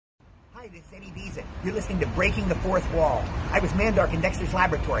Hi, this is Eddie Visa. You're listening to Breaking the Fourth Wall. I was Mandark in Dexter's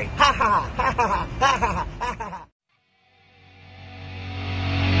laboratory. Ha ha ha ha ha ha ha ha ha.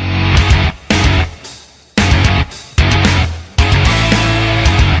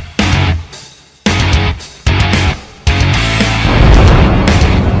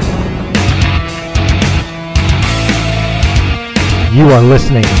 You are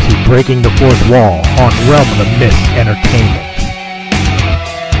listening to Breaking the Fourth Wall on Realm of the Mist Entertainment.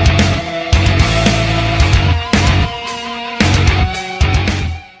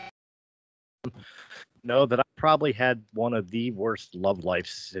 Know that I probably had one of the worst love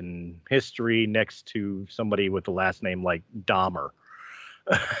lives in history next to somebody with the last name like Dahmer.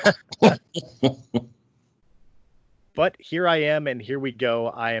 But here I am, and here we go.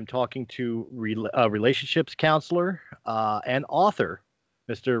 I am talking to relationships counselor and author,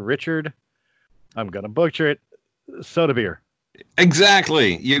 Mr. Richard, I'm going to butcher it, Soetebier.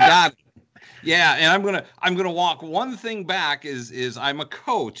 Exactly. You got it. Yeah, and I'm gonna walk one thing back is I'm a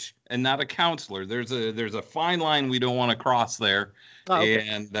coach and not a counselor. There's a fine line we don't want to cross there. Oh, okay.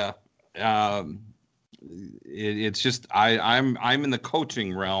 And it's just I'm in the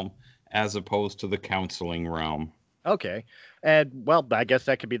coaching realm as opposed to the counseling realm. Okay. And well, I guess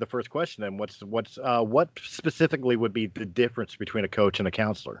that could be the first question then. What specifically would be the difference between a coach and a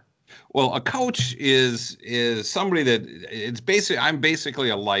counselor? Well, a coach is somebody that I'm basically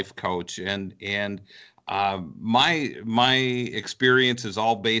a life coach, and my experience is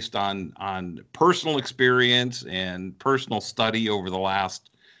all based on personal experience and personal study over the last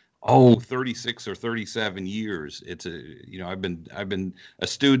 36 or 37 years. I've been a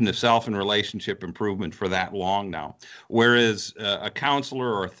student of self and relationship improvement for that long now. Whereas a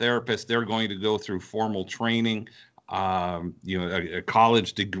counselor or a therapist, they're going to go through formal training, a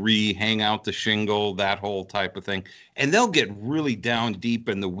college degree, hang out the shingle, that whole type of thing. And they'll get really down deep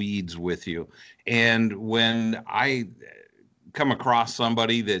in the weeds with you. And when I come across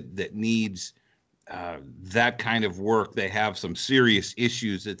somebody that needs that kind of work, they have some serious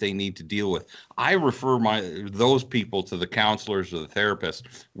issues that they need to deal with, I refer those people to the counselors or the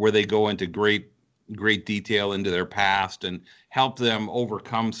therapists, where they go into great detail into their past and help them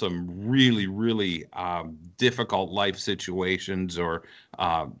overcome some really, really difficult life situations or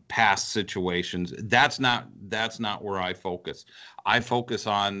past situations. That's not where I focus. I focus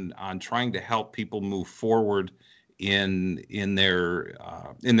on trying to help people move forward in their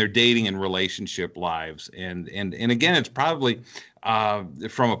dating and relationship lives. And again, it's probably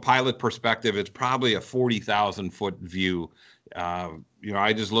from a pilot perspective, it's probably a 40,000 foot view.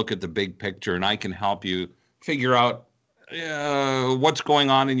 I just look at the big picture, and I can help you figure out what's going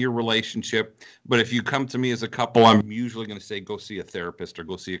on in your relationship. But if you come to me as a couple, I'm usually going to say, go see a therapist or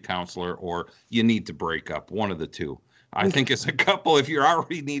go see a counselor, or you need to break up, one of the two. I think as a couple, if you're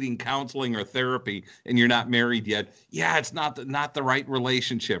already needing counseling or therapy and you're not married yet, it's not the right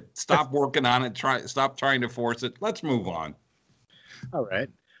relationship. Stop working on it. Stop trying to force it. Let's move on. All right.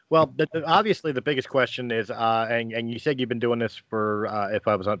 Well, obviously the biggest question is, and you said you've been doing this for, if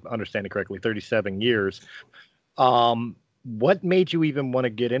I was understanding correctly, 37 years. What made you even want to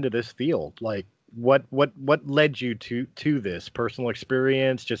get into this field? Like, what led you to this? Personal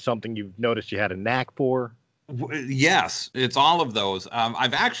experience, just something you've noticed you had a knack for? Yes, it's all of those.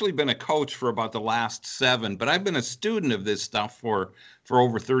 I've actually been a coach for about the last 7, but I've been a student of this stuff for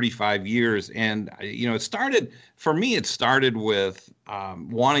over 35 years. And, it started with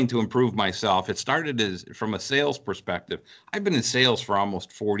wanting to improve myself. It started from a sales perspective. I've been in sales for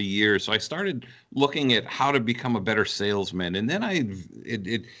almost 40 years. So I started looking at how to become a better salesman. And then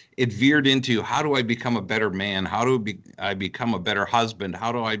it veered into, how do I become a better man? How do I become a better husband?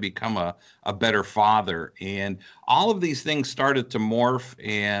 How do I become a better father? And all of these things started to morph,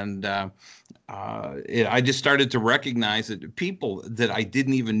 and I just started to recognize that people that I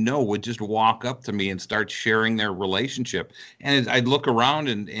didn't even know would just walk up to me and start sharing their relationship. And I'd look around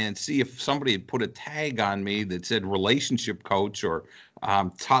and see if somebody had put a tag on me that said relationship coach, or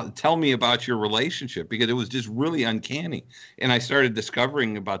tell me about your relationship, because it was just really uncanny. And I started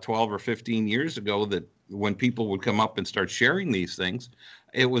discovering about 12 or 15 years ago that when people would come up and start sharing these things,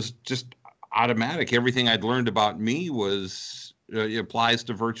 it was just automatic. Everything I'd learned about me was it applies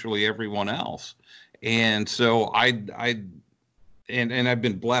to virtually everyone else. And so I've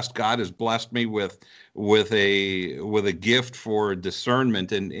been blessed. God has blessed me with a gift for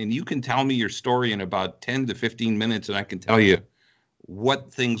discernment, and you can tell me your story in about 10 to 15 minutes, and I can tell you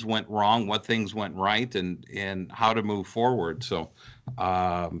what things went wrong, what things went right, and how to move forward. So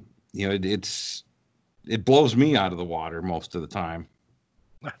it blows me out of the water most of the time.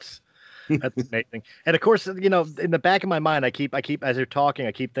 That's amazing. And of course, you know, in the back of my mind, I keep as you're talking,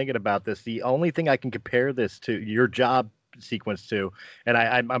 I keep thinking about this. The only thing I can compare this to your job sequence to, and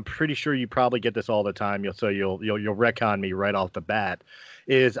I'm pretty sure you probably get this all the time. You'll retcon me right off the bat.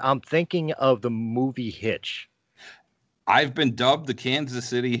 Is I'm thinking of the movie Hitch. I've been dubbed the Kansas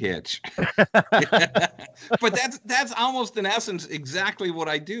City Hitch. But that's almost in essence exactly what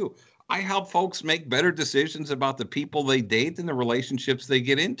I do. I help folks make better decisions about the people they date and the relationships they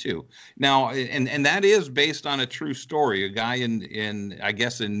get into. Now, and that is based on a true story. A guy in I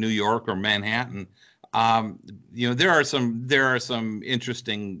guess in New York or Manhattan. You know, there are some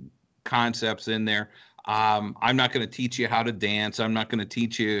interesting concepts in there. I'm not going to teach you how to dance. I'm not going to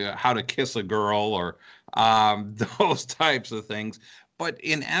teach you how to kiss a girl or those types of things. But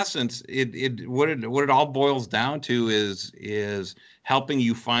in essence, what it all boils down to is helping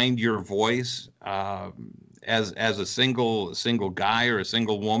you find your voice as a single guy or a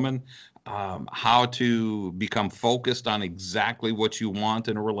single woman, how to become focused on exactly what you want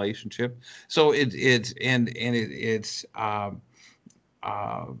in a relationship. So it's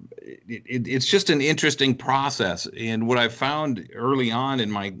just an interesting process. And what I found early on in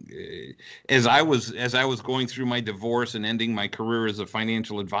my, as I was going through my divorce and ending my career as a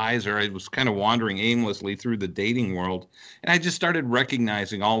financial advisor, I was kind of wandering aimlessly through the dating world, and I just started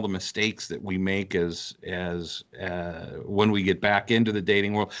recognizing all the mistakes that we make as when we get back into the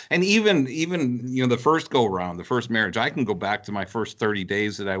dating world. And even you know, the first go around, the first marriage, I can go back to my first 30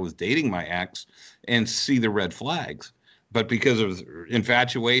 days that I was dating my ex and see the red flags. But because of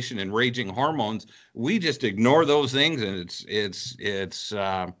infatuation and raging hormones, we just ignore those things, and it's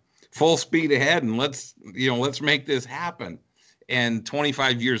full speed ahead, and let's make this happen. And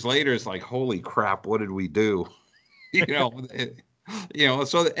 25 years later, it's like, holy crap, what did we do? you know,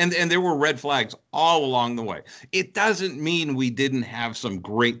 So and there were red flags all along the way. It doesn't mean we didn't have some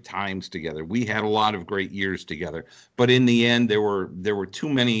great times together. We had a lot of great years together, but in the end, there were too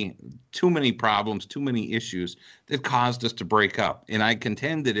many problems, too many issues that caused us to break up. And I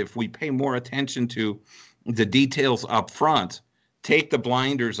contend that if we pay more attention to the details up front, take the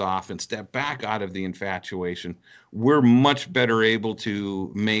blinders off and step back out of the infatuation, we're much better able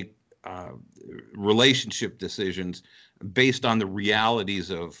to make relationship decisions based on the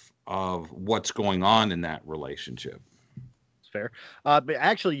realities of what's going on in that relationship. It's fair. But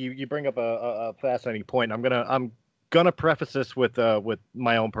actually, you bring up a fascinating point. I'm gonna preface this with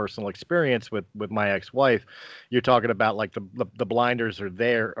my own personal experience with my ex-wife. You're talking about like the blinders are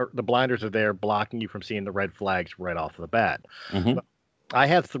there, or the blinders are there blocking you from seeing the red flags right off the bat. Mm-hmm. I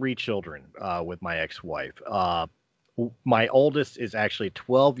have 3 children with my ex-wife. My oldest is actually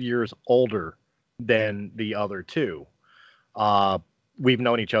 12 years older than the other 2. We've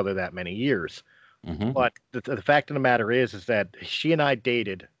known each other that many years. Mm-hmm. But the fact of the matter is that she and I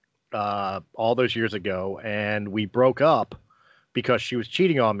dated all those years ago, and we broke up because she was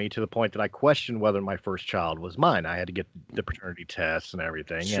cheating on me to the point that I questioned whether my first child was mine. I had to get the paternity tests and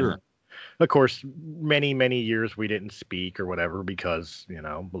everything. Sure. And of course, many, many years we didn't speak or whatever because, you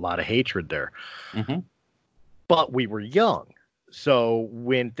know, a lot of hatred there. Mm-hmm. But we were young. So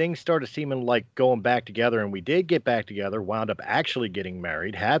when things started seeming like going back together, and we did get back together, wound up actually getting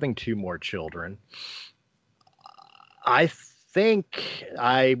married, having 2 more children, I think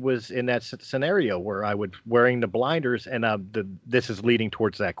I was in that scenario where I was wearing the blinders, and this is leading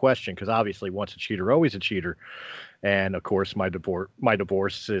towards that question, because obviously once a cheater, always a cheater. And of course, my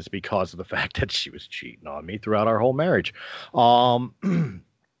divorce is because of the fact that she was cheating on me throughout our whole marriage.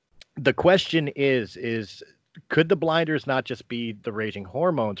 The question is could the blinders not just be the raging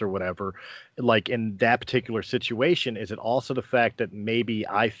hormones or whatever? Like in that particular situation, is it also the fact that maybe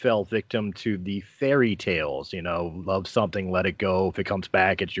I fell victim to the fairy tales, you know, love something, let it go. If it comes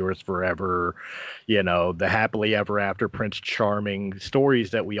back, it's yours forever. You know, the happily ever after, Prince Charming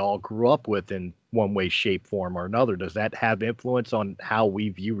stories that we all grew up with in one way, shape, form, or another. Does that have influence on how we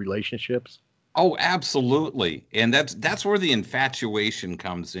view relationships? Oh, absolutely. And that's where the infatuation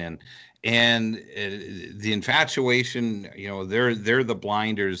comes in. And the infatuation, you know, they're the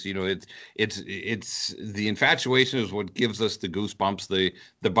blinders. You know, it's the infatuation is what gives us the goosebumps,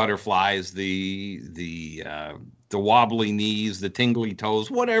 the butterflies, the wobbly knees, the tingly toes,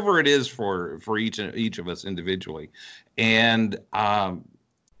 whatever it is for each of us individually. And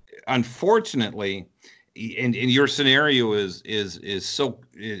unfortunately, and your scenario is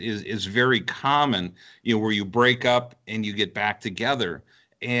very common, you know, where you break up and you get back together.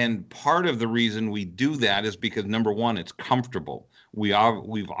 And part of the reason we do that is because, number one, it's comfortable. We've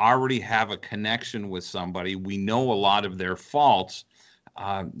already have a connection with somebody. We know a lot of their faults,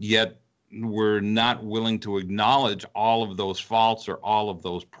 yet we're not willing to acknowledge all of those faults or all of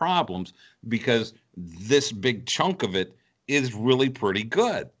those problems, because this big chunk of it is really pretty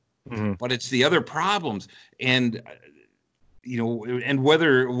good. Mm-hmm. But it's the other problems, and and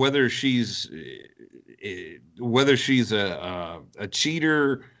whether she's a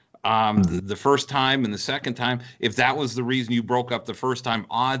cheater the first time and the second time, if that was the reason you broke up the first time,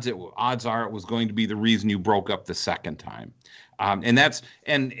 odds are it was going to be the reason you broke up the second time. I'll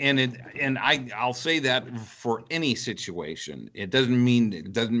say that for any situation. It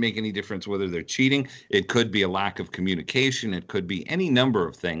doesn't make any difference whether they're cheating. It could be a lack of communication. It could be any number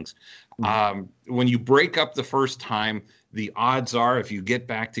of things. When you break up the first time, the odds are, if you get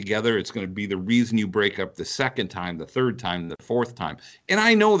back together, it's going to be the reason you break up the second time, the third time, the fourth time. And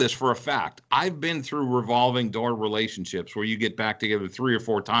I know this for a fact. I've been through revolving door relationships where you get back together 3 or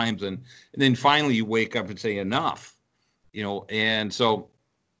 4 times, and then finally you wake up and say enough. And so,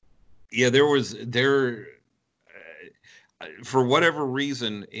 yeah, for whatever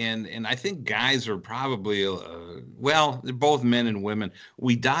reason, and I think guys are probably, both men and women,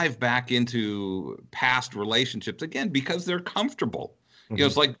 we dive back into past relationships again because they're comfortable. Mm-hmm.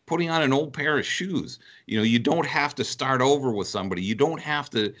 It's like putting on an old pair of shoes. You don't have to start over with somebody. You don't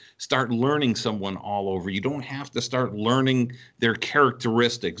have to start learning someone all over. You don't have to start learning their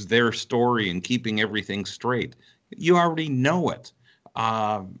characteristics, their story, and keeping everything straight. You already know it.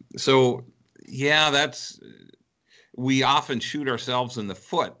 So, yeah, we often shoot ourselves in the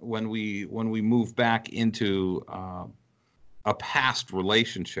foot when we move back into a past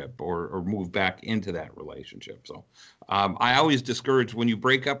relationship or move back into that relationship. So I always discourage, when you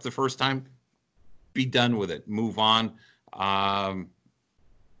break up the first time, be done with it, move on,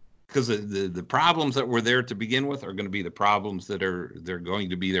 because the problems that were there to begin with are going to be the problems they're going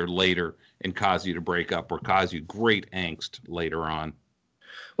to be there later and cause you to break up or cause you great angst later on.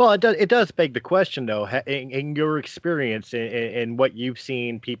 Well, it does beg the question, though, in your experience and what you've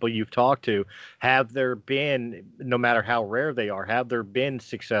seen, people you've talked to, have there been, no matter how rare they are, have there been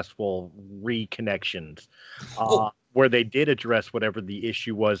successful reconnections where they did address whatever the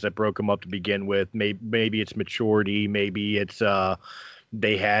issue was that broke them up to begin with? Maybe it's maturity, maybe it's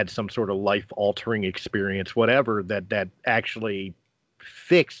they had some sort of life-altering experience, whatever, that actually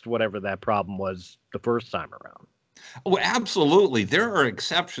fixed whatever that problem was the first time around. Oh, absolutely. There are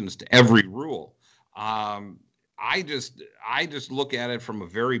exceptions to every rule. I just look at it from a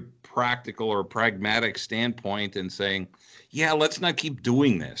very practical or pragmatic standpoint and saying, yeah, let's not keep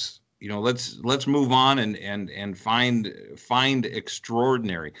doing this. Let's move on and find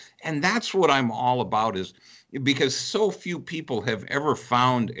extraordinary. And that's what I'm all about, is because so few people have ever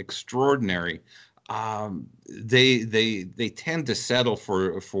found extraordinary. They tend to settle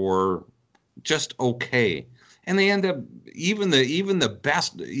for just okay. And they end up, even the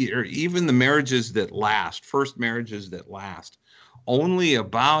best, or even the marriages that last, first marriages that last, only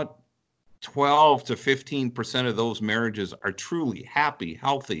about 12 to 15% of those marriages are truly happy,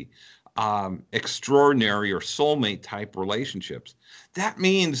 healthy, extraordinary, or soulmate type relationships. That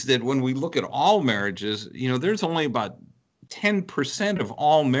means that when we look at all marriages, there's only about 10% of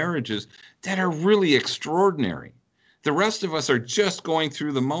all marriages that are really extraordinary. The rest of us are just going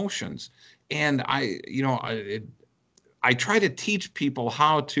through the motions. And I try to teach people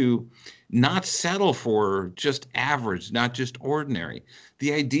how to not settle for just average, not just ordinary.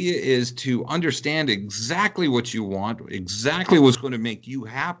 The idea is to understand exactly what you want, exactly what's going to make you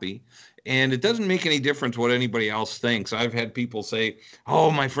happy. And it doesn't make any difference what anybody else thinks. I've had people say,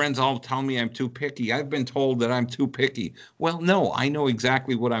 oh, my friends all tell me I'm too picky. I've been told that I'm too picky. Well, no, I know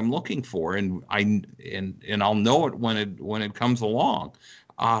exactly what I'm looking for, and I'll know it when it comes along.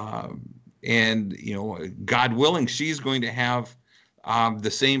 And, God willing, she's going to have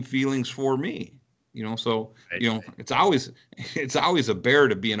the same feelings for me, so, it's always a bear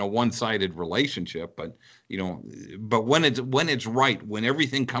to be in a one-sided relationship, but, but when it's right, when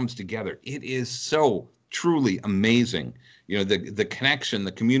everything comes together, it is so truly amazing. The connection,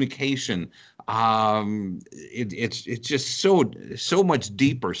 the communication, it's just so much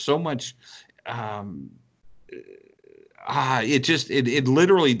deeper, so much, it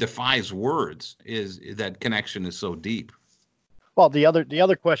literally defies words. Is that connection is so deep. Well, the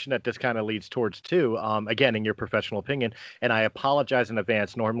other question that this kind of leads towards too, again, in your professional opinion, and I apologize in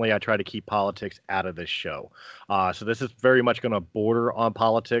advance. Normally, I try to keep politics out of this show, so this is very much going to border on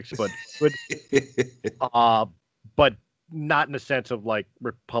politics, but but not in the sense of like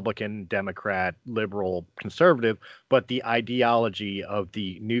Republican, Democrat, liberal, conservative, but the ideology of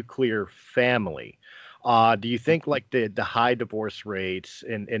the nuclear family. Do you think like the high divorce rates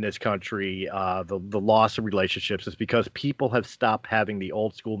in this country, the loss of relationships is because people have stopped having the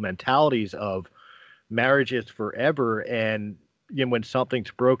old school mentalities of marriage is forever, and when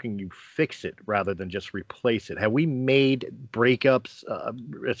something's broken, you fix it rather than just replace it? Have we made breakups,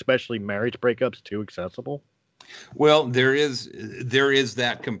 especially marriage breakups, too accessible? Well, there is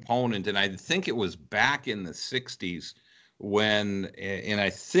that component, and I think it was back in the '60s when, and I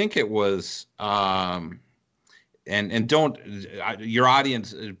think it was, and don't your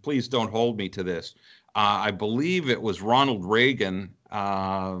audience, please don't hold me to this. I believe it was Ronald Reagan,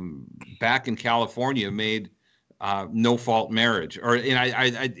 back in California, made no fault marriage, or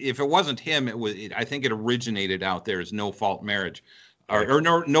and if it wasn't him, I think it originated out there as no fault marriage, or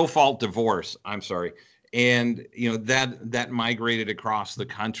no fault divorce. I'm sorry. And that migrated across the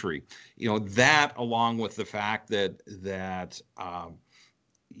country. That, along with the fact that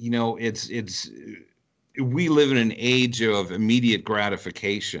it's we live in an age of immediate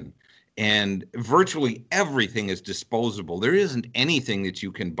gratification, and virtually everything is disposable. There isn't anything that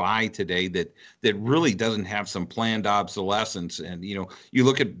you can buy today that really doesn't have some planned obsolescence. And you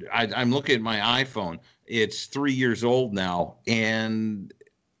look at, I'm looking at my iPhone. It's 3 years old now, and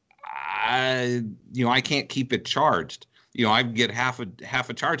I can't keep it charged. I get half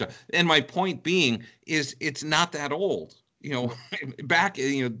a charge. And my point being is, it's not that old. Back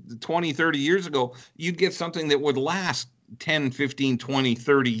 20, 30 years ago, you'd get something that would last 10, 15, 20,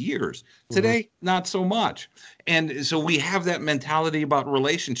 30 years. Today, not so much. And so we have that mentality about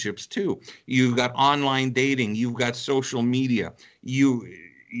relationships too. You've got online dating, you've got social media.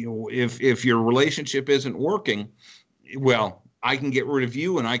 If your relationship isn't working, well, I can get rid of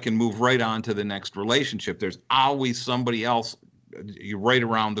you and I can move right on to the next relationship. There's always somebody else right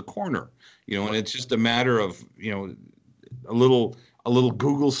around the corner, and it's just a matter of, a little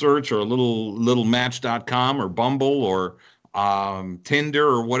Google search, or a little Match.com or Bumble or Tinder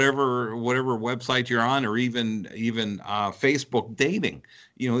or whatever website you're on, or even Facebook dating.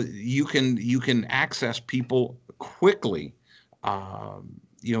 You can access people quickly.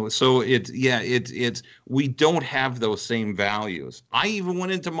 So it's we don't have those same values. I even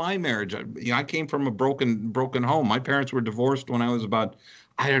went into my marriage. I came from a broken home. My parents were divorced when I was about,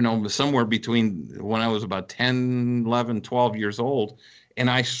 I don't know, somewhere between when I was about 10, 11, 12 years old. And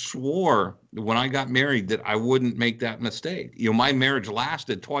I swore when I got married that I wouldn't make that mistake. My marriage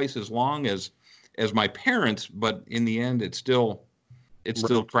lasted twice as long as my parents, but in the end, it still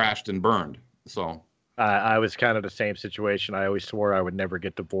crashed and burned. So. I was kind of the same situation. I always swore I would never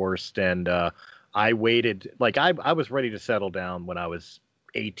get divorced, and I waited. Like I was ready to settle down when I was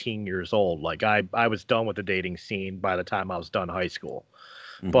 18 years old. Like I was done with the dating scene by the time I was done high school.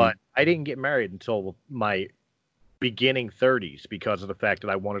 Mm-hmm. But I didn't get married until my beginning 30s because of the fact that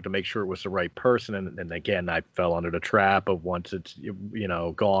I wanted to make sure it was the right person. And again, I fell under the trap of, once it's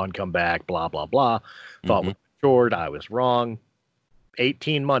gone, come back, blah blah blah. Thought was matured. I was wrong.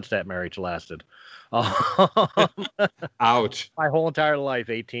 18 months that marriage lasted. Ouch. My whole entire life,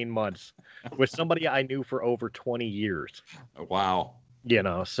 18 months with somebody I knew for over 20 years. Wow.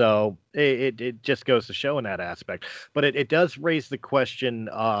 So it just goes to show in that aspect. But it does raise the question,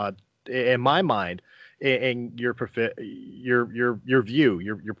 in my mind, in your view,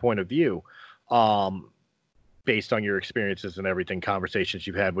 your point of view, based on your experiences and everything, conversations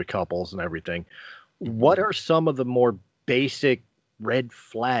you've had with couples and everything. What are some of the more basic red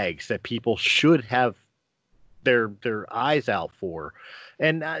flags that people should have their eyes out for?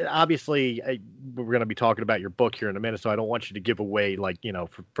 And obviously, we're going to be talking about your book here in a minute, so I don't want you to give away, like,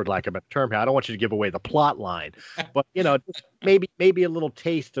 for lack of a better term here, I don't want you to give away the plot line, but maybe a little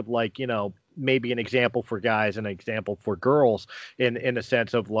taste of, like, maybe an example for guys and an example for girls, in a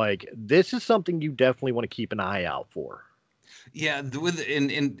sense of, like, this is something you definitely want to keep an eye out for. Yeah,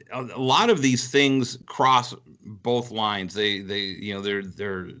 and a lot of these things cross both lines. They're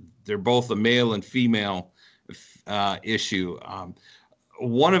both a male and female issue.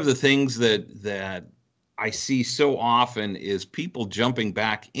 One of the things that I see so often is people jumping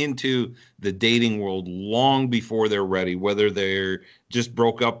back into the dating world long before they're ready, whether they're just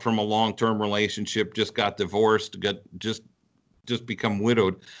broke up from a long-term relationship, just got divorced, just become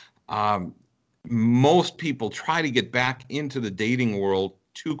widowed. Most people try to get back into the dating world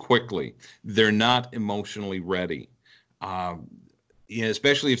too quickly. They're not emotionally ready.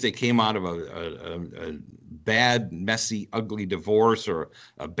 Especially if they came out of a bad, messy, ugly divorce or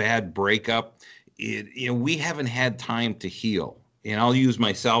a bad breakup. We haven't had time to heal. And I'll use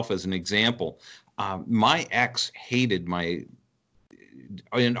myself as an example. My ex hated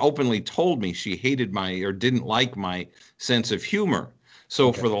and openly told me she hated or didn't like my sense of humor. So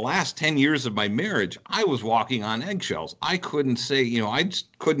Okay. for the last 10 years of my marriage, I was walking on eggshells. I couldn't say, I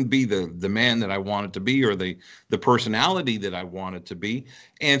just couldn't be the man that I wanted to be, or the personality that I wanted to be.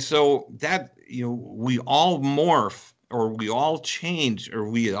 And so that, we all morph, or we all change, or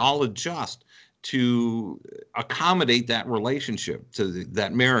we all adjust to accommodate that relationship, to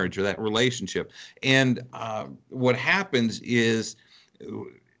that marriage or that relationship. And what happens is,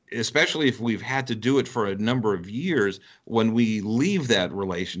 especially if we've had to do it for a number of years, when we leave that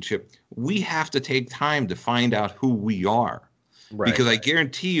relationship, we have to take time to find out who we are. Right. Because I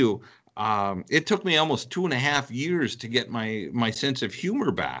guarantee you, it took me almost 2.5 years to get my sense of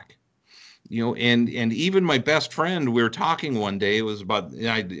humor back. And even my best friend, we were talking one day, it was about,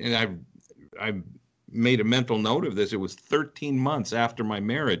 I made a mental note of this. It was 13 months after my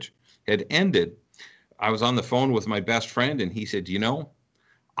marriage had ended. I was on the phone with my best friend, and he said,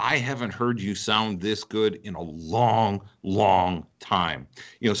 I haven't heard you sound this good in a long, long time.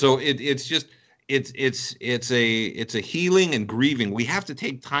 So it's just, it's a healing and grieving. We have to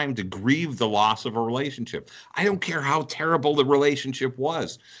take time to grieve the loss of a relationship. I don't care how terrible the relationship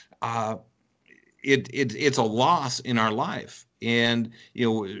was. It's a loss in our life. And,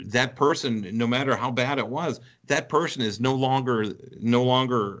 that person, no matter how bad it was, that person is no longer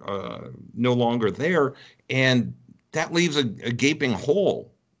there. And that leaves a gaping hole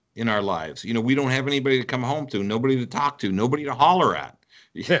in our lives. We don't have anybody to come home to, nobody to talk to, nobody to holler at.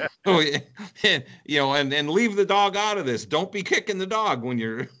 And leave the dog out of this. Don't be kicking the dog when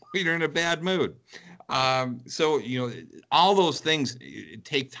you're in a bad mood. So, all those things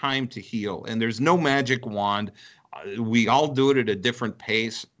take time to heal, and there's no magic wand. We all do it at a different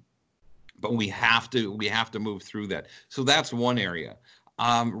pace, but we have to move through that. So that's one area.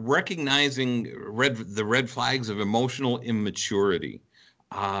 Recognizing the red flags of emotional immaturity,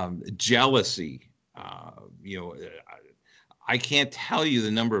 jealousy. I can't tell you the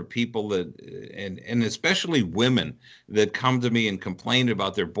number of people that, and especially women, that come to me and complain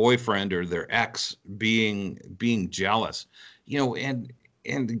about their boyfriend or their ex being jealous.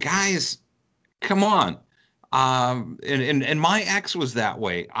 And guys, come on. And my ex was that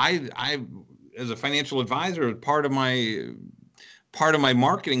way. I as a financial advisor, part of my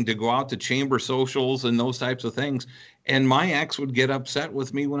marketing to go out to chamber socials and those types of things. And my ex would get upset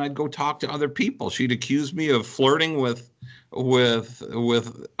with me when I'd go talk to other people. She'd accuse me of flirting with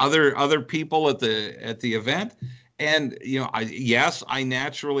other people at the event. And,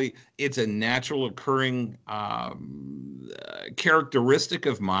 it's a natural occurring characteristic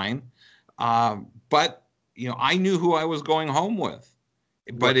of mine. But, I knew who I was going home with.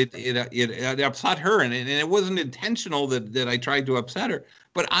 But it upset her, and it wasn't intentional that I tried to upset her,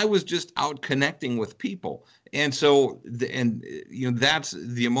 but I was just out connecting with people. And so, that's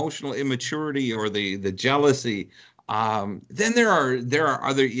the emotional immaturity or the jealousy. Then there are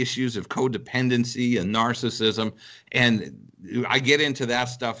other issues of codependency and narcissism, and I get into that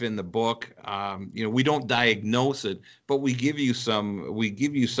stuff in the book. We don't diagnose it, but we give you some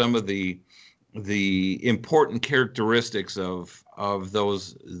of the important characteristics of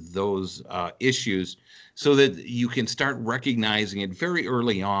those issues, so that you can start recognizing it very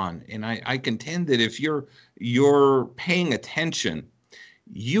early on. And I contend that if you're paying attention,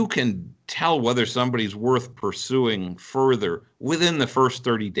 you can tell whether somebody's worth pursuing further within the first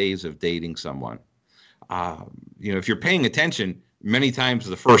 30 days of dating someone. If you're paying attention, many times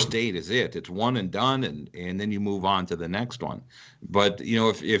the first date is it. It's one and done, and then you move on to the next one. But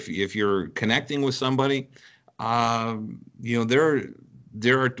if you're connecting with somebody,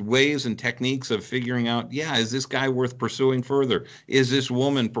 there are ways and techniques of figuring out, is this guy worth pursuing further? Is this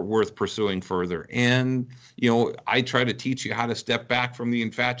woman worth pursuing further? And I try to teach you how to step back from the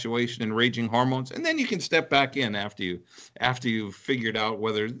infatuation and raging hormones, and then you can step back in after you've figured out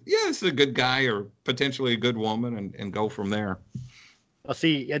whether this is a good guy or potentially a good woman, and go from there. Well,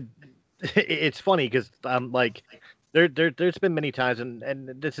 see, it's funny because there's been many times, and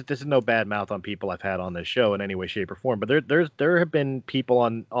this is no bad mouth on people I've had on this show in any way, shape, or form, but there have been people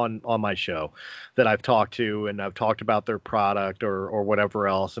on my show that I've talked to, and I've talked about their product or whatever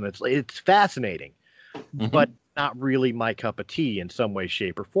else, and it's fascinating, but not really my cup of tea in some way,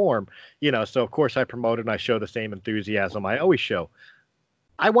 shape, or form. So of course I promote it and I show the same enthusiasm I always show.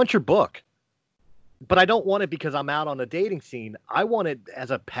 I want your book. But I don't want it because I'm out on the dating scene. I want it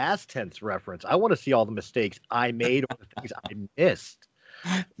as a past tense reference. I want to see all the mistakes I made or the things I missed.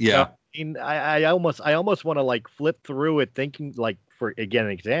 Yeah. I almost want to flip through it thinking, for again,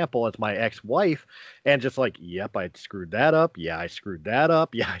 an example, it's my ex-wife, and just yep, I screwed that up. Yeah, I screwed that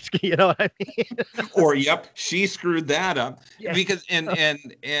up. Yeah, you know what I mean? Or yep, she screwed that up. Yeah. Because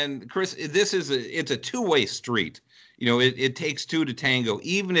and Chris, it's a two-way street. it takes two to tango.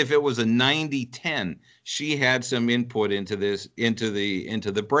 Even if it was a 90-10, she had some input into this, into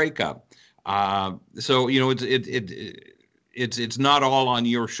the breakup. So it's not all on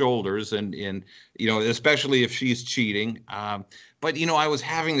your shoulders, and especially if she's cheating. But I was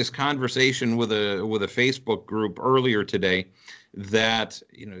having this conversation with a Facebook group earlier today that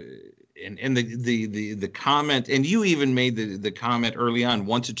and the comment, and you even made the comment early on,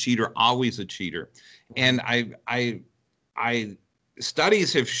 once a cheater, always a cheater. And I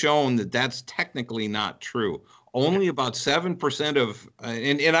studies have shown that that's technically not true. Only about 7% of,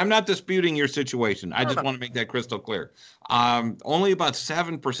 and I'm not disputing your situation. I just want to make that crystal clear. Only about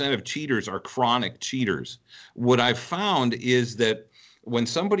 7% of cheaters are chronic cheaters. What I've found is that when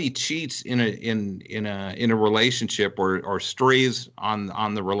somebody cheats in a relationship or strays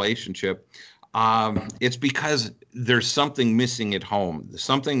on the relationship, it's because there's something missing at home.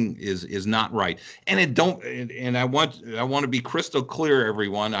 Something is not right. And I want to be crystal clear,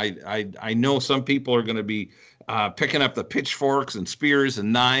 everyone. I know some people are going to be picking up the pitchforks and spears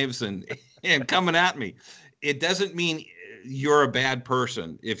and knives and coming at me. It doesn't mean you're a bad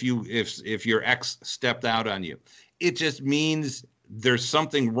person if your ex stepped out on you. It just means there's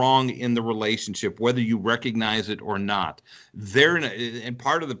something wrong in the relationship, whether you recognize it or not. And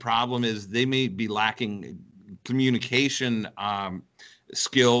part of the problem is they may be lacking communication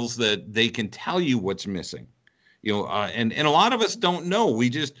skills that they can tell you what's missing. And a lot of us don't know. We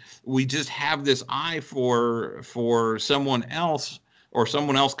just have this eye for someone else, or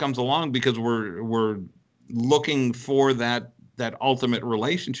someone else comes along because we're looking for that ultimate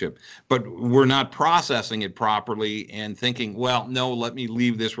relationship, but we're not processing it properly and thinking, well, no, let me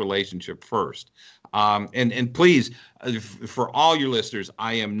leave this relationship first. And please, for all your listeners,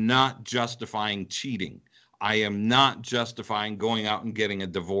 I am not justifying cheating. I am not justifying going out and getting a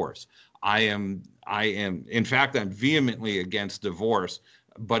divorce. I am, in fact, I'm vehemently against divorce,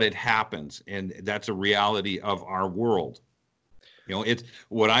 but it happens, and that's a reality of our world. It's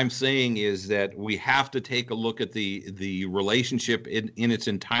what I'm saying is that we have to take a look at the relationship in its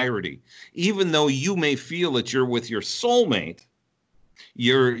entirety. Even though you may feel that you're with your soulmate,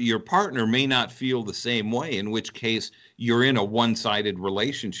 your partner may not feel the same way, in which case you're in a one-sided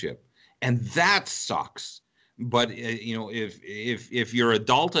relationship, and that sucks. But if you're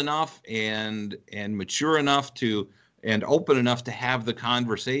adult enough and mature enough and open enough to have the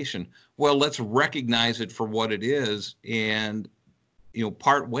conversation, well, let's recognize it for what it is and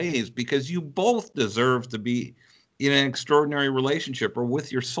part ways, because you both deserve to be in an extraordinary relationship or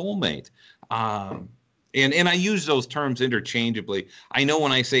with your soulmate. And I use those terms interchangeably. I know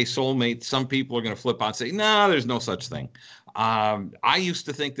when I say soulmate, some people are going to flip out and say, no, there's no such thing. I used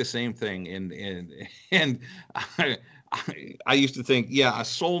to think the same thing. And I used to think, yeah, a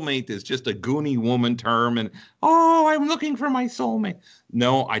soulmate is just a goony woman term. And, I'm looking for my soulmate.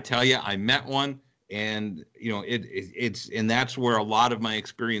 No, I tell you, I met one. And, it's and that's where a lot of my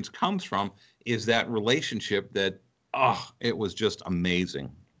experience comes from, is that relationship that, it was just amazing.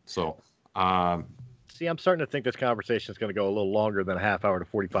 So, see, I'm starting to think this conversation is going to go a little longer than a half hour to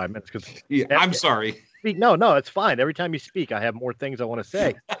 45 minutes. Yeah, I'm sorry. No, it's fine. Every time you speak, I have more things I want to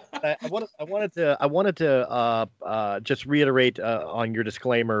say. I wanted to just reiterate on your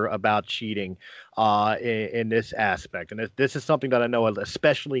disclaimer about cheating in this aspect. And this is something that I know,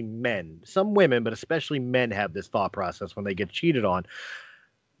 especially men, some women, but especially men have this thought process when they get cheated on.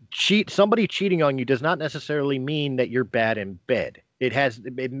 Somebody cheating on you does not necessarily mean that you're bad in bed.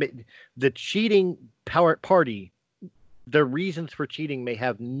 The cheating party, the reasons for cheating may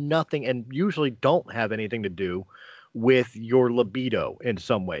have nothing, and usually don't have anything to do with your libido in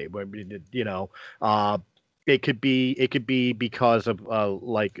some way. It could be because of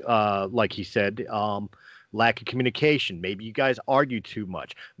like he said, lack of communication. Maybe you guys argue too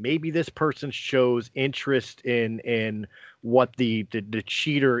much. Maybe this person shows interest in what the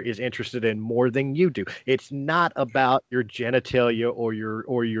cheater is interested in more than you do. It's not about your genitalia or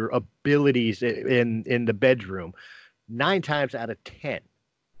your abilities in the bedroom. 9 times out of 10.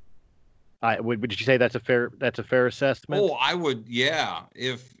 Would you say that's a fair assessment? Oh, I would, yeah.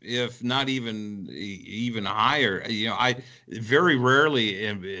 If not even higher. I very rarely,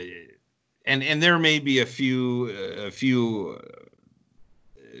 and there may be a few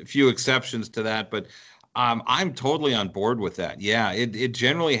exceptions to that, but I'm totally on board with that. Yeah, it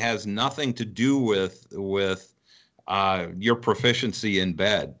generally has nothing to do with your proficiency in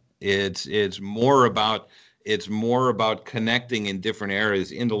bed. It's more about connecting in different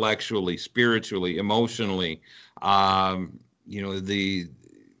areas, intellectually, spiritually, emotionally.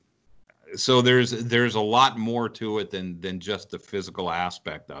 So there's a lot more to it than just the physical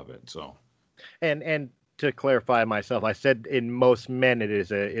aspect of it. So, and to clarify myself, I said in most men it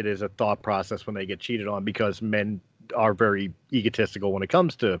is a thought process when they get cheated on, because men are very egotistical when it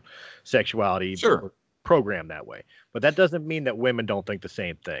comes to sexuality. Sure. Programmed that way. But that doesn't mean that women don't think the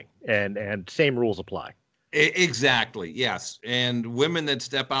same thing. And same rules apply. Exactly. Yes. And women that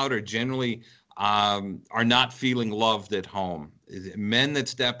step out are generally are not feeling loved at home. Men that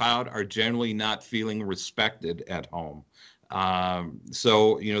step out are generally not feeling respected at home.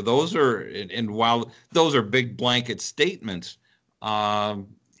 So, those are, and while those are big blanket statements,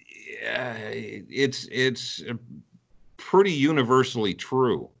 it's pretty universally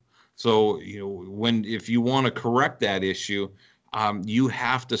true. So, if you want to correct that issue, you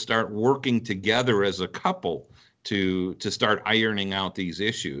have to start working together as a couple to start ironing out these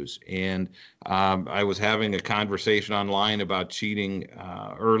issues. And I was having a conversation online about cheating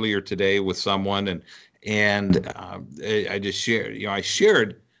earlier today with someone, and I just shared, I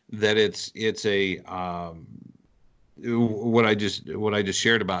shared that it's a what I just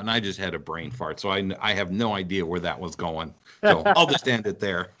shared about, and I just had a brain fart, so I have no idea where that was going. So I'll just end it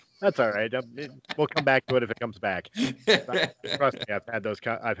there. That's all right. We'll come back to it if it comes back. Trust me, I've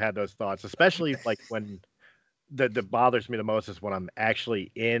had those thoughts, especially like when that bothers me the most is when I'm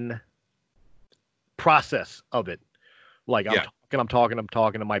actually in process of it. Like I'm talking,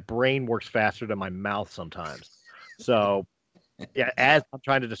 and my brain works faster than my mouth sometimes. So yeah, as I'm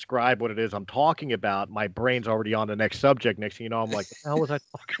trying to describe what it is I'm talking about, my brain's already on the next subject. Next thing you know, I'm like, what the hell was I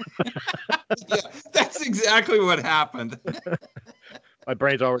talking about? Yeah, that's exactly what happened. My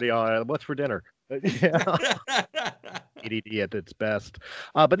brain's already on what's for dinner. ADD at its best.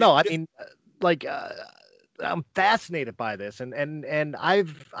 But no, I mean, like, I'm fascinated by this, and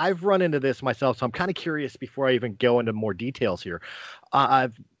I've run into this myself, so I'm kind of curious before I even go into more details here.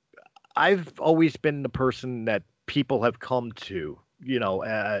 I've always been the person that people have come to,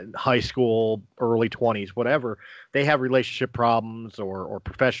 high school, early 20s, whatever. They have relationship problems or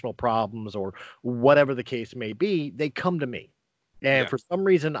professional problems or whatever the case may be. They come to me. And for some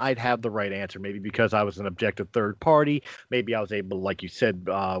reason, I'd have the right answer. Maybe because I was an objective third party. Maybe I was able, like you said,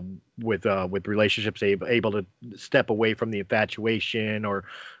 with relationships, able to step away from the infatuation or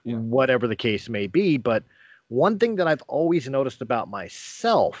whatever the case may be. But one thing that I've always noticed about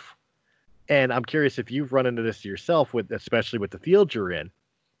myself, and I'm curious if you've run into this yourself, especially with the field you're in,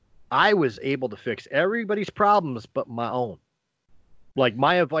 I was able to fix everybody's problems but my own. Like,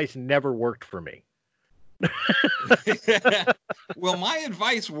 my advice never worked for me. Well, my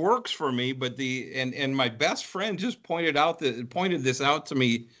advice works for me, but and my best friend just pointed this out to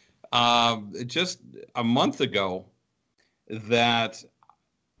me just a month ago, that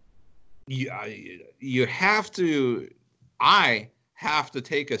I have to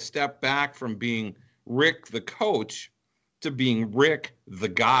take a step back from being Rick the coach to being Rick the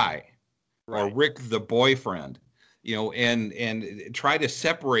guy, or Rick the boyfriend. And try to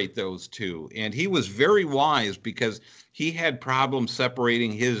separate those two. And he was very wise, because he had problems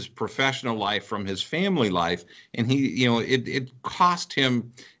separating his professional life from his family life. And it cost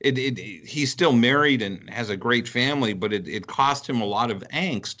him, he's still married and has a great family, but it cost him a lot of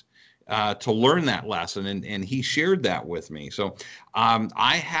angst to learn that lesson. And he shared that with me. So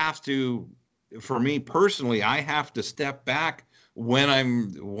I have to, for me personally, I have to step back when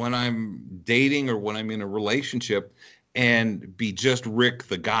I'm dating or when I'm in a relationship, and be just Rick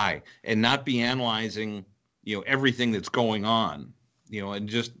the guy, and not be analyzing everything that's going on,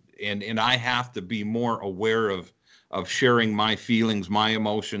 and I have to be more aware of sharing my feelings, my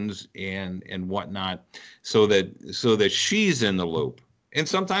emotions, and whatnot, so that she's in the loop. And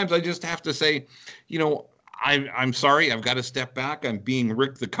sometimes I just have to say, I'm sorry, I've got to step back, I'm being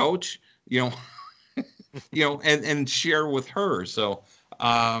Rick the coach, and share with her. So,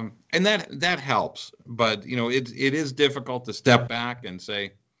 and that helps, but it is difficult to step back and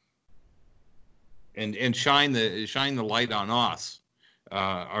say, and shine the light on us,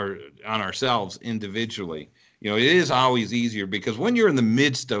 or on ourselves individually. It is always easier, because when you're in the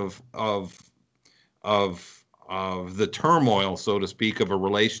midst of the turmoil, so to speak, of a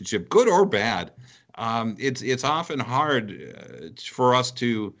relationship, good or bad, it's often hard for us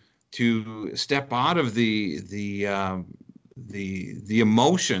to step out of the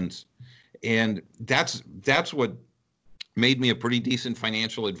emotions, and that's what made me a pretty decent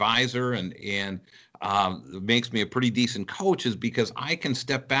financial advisor, and makes me a pretty decent coach, is because I can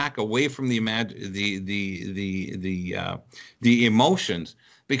step back away from the emotions,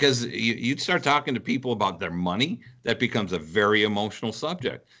 because you'd start talking to people about their money, that becomes a very emotional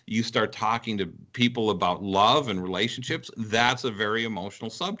subject. You start talking to people about love and relationships, that's a very emotional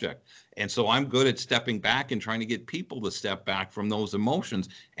subject. And so I'm good at stepping back and trying to get people to step back from those emotions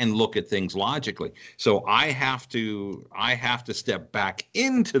and look at things logically. So I have to step back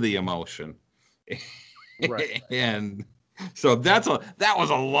into the emotion. Right. And so that was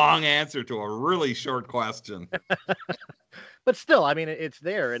a long answer to a really short question. But still, I mean, it's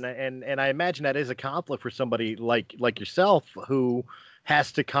there, and I imagine that is a conflict for somebody like yourself, who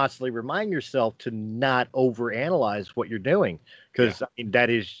has to constantly remind yourself to not overanalyze what you're doing, because I mean,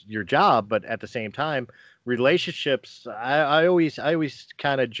 that is your job. But at the same time, relationships, I always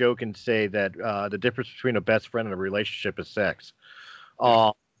kind of joke and say that the difference between a best friend and a relationship is sex.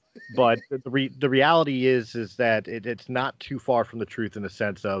 But the reality is that it's not too far from the truth, in the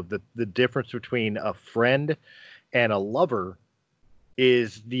sense of the difference between a friend and a lover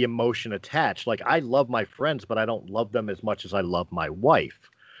is the emotion attached. Like, I love my friends, but I don't love them as much as I love my wife,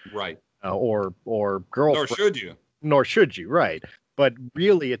 Right. Or girlfriend. Nor should you. Nor should you, right? But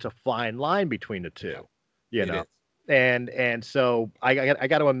really, it's a fine line between the two, you know. And so I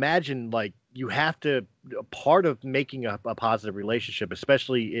got to imagine, like, you have to, part of making a positive relationship,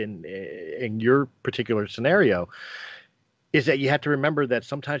 especially in your particular scenario, is that you have to remember that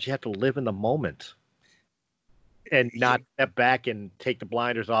sometimes you have to live in the moment and not step back and take the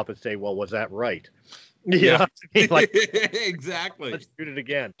blinders off and say, well, was that right? You know what I mean? Like, exactly. Let's shoot it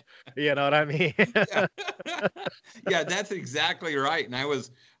again. You know what I mean? Yeah, that's exactly right. And I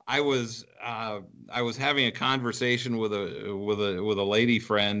was having a conversation with a lady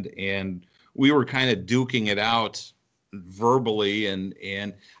friend, and we were kind of duking it out verbally, and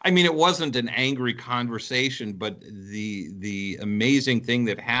I mean, it wasn't an angry conversation, but the amazing thing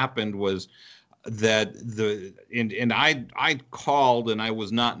that happened was that I called, and I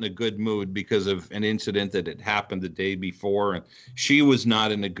was not in a good mood because of an incident that had happened the day before, and she was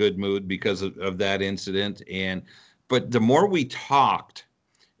not in a good mood because of that incident. But the more we talked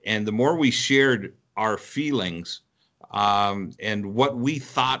and the more we shared our feelings, and what we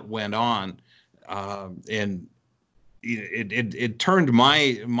thought went on, and it turned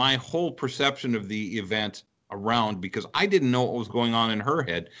my whole perception of the event around, because I didn't know what was going on in her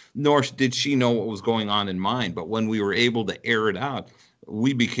head, nor did she know what was going on in mine. But when we were able to air it out,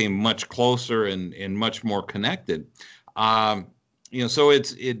 we became much closer and much more connected. So it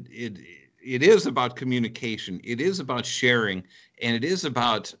is about communication. It is about sharing, and it is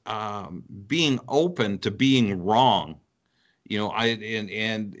about being open to being wrong.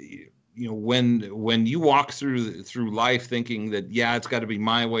 When you walk through life thinking that, yeah, it's got to be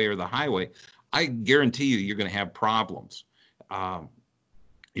my way or the highway, I guarantee you're going to have problems. And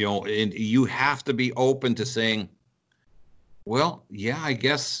you have to be open to saying, well, yeah, I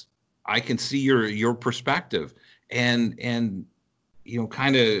guess I can see your perspective, and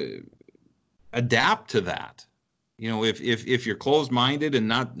kind of adapt to that. If you're closed-minded and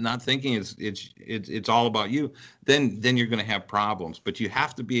not thinking it's all about you, then you're going to have problems. But you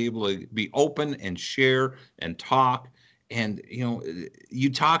have to be able to be open and share and talk. And you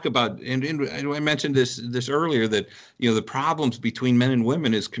talk about, and I mentioned this earlier, that the problems between men and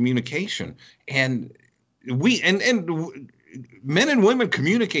women is communication, and men and women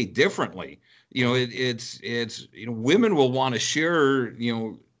communicate differently. It's women will want to share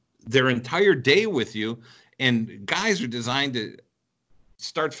their entire day with you, and guys are designed to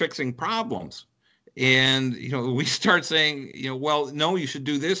start fixing problems. And we start saying, well, no, you should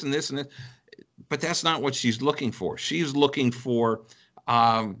do this and this and this. But that's not what she's looking for. She's looking for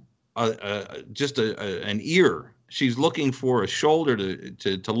just an ear. She's looking for a shoulder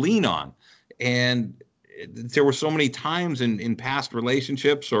to lean on. And there were so many times in past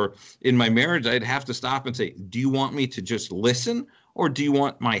relationships or in my marriage, I'd have to stop and say, do you want me to just listen, or do you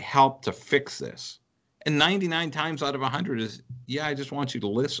want my help to fix this? And 99 times out of 100 is, yeah, I just want you to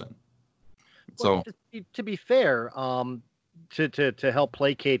listen. Well, to be fair, to help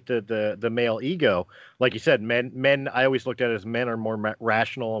placate the male ego, like you said, men I always looked at it as men are more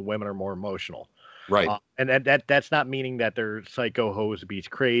rational and women are more emotional. Right. And that's not meaning that they're psycho, hose,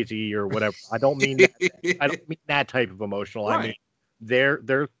 beast, crazy, or whatever. I don't mean that. I don't mean that type of emotional. Right. I mean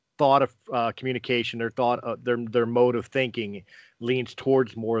their thought of communication, their thought of their mode of thinking leans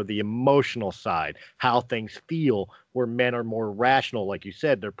towards more of the emotional side, how things feel, where men are more rational, like you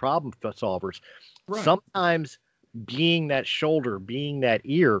said, they're problem solvers. Right. Sometimes being that shoulder, being that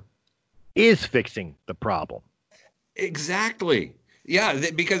ear is fixing the problem. Exactly. Yeah,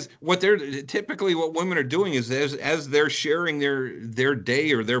 because what women are doing is, as they're sharing their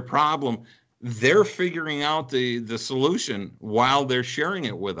day or their problem, they're figuring out the solution while they're sharing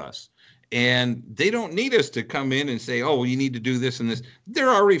it with us. And they don't need us to come in and say, oh, you need to do this and this. They're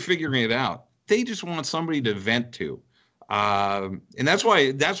already figuring it out. They just want somebody to vent to. And that's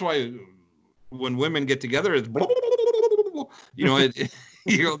why when women get together, it's,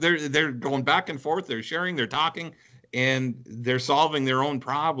 they're going back and forth. They're sharing, they're talking, and they're solving their own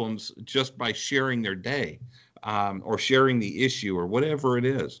problems just by sharing their day, or sharing the issue or whatever it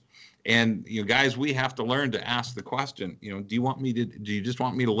is. And, guys, we have to learn to ask the question, do you just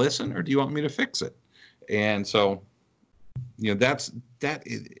want me to listen, or do you want me to fix it? And so, that's that.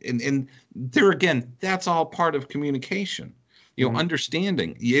 And there again, that's all part of communication,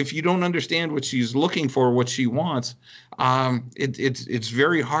 understanding. If you don't understand what she's looking for, what she wants, it's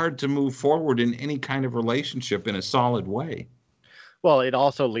very hard to move forward in any kind of relationship in a solid way. Well, it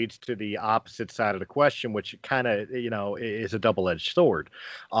also leads to the opposite side of the question, which kind of, is a double-edged sword.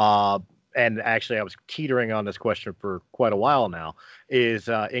 And actually, I was teetering on this question for quite a while now, is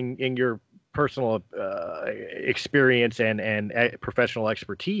in your personal experience and professional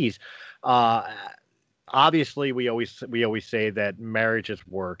expertise, obviously, we always say that marriage is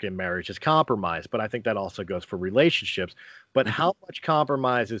work and marriage is compromise, but I think that also goes for relationships. But how much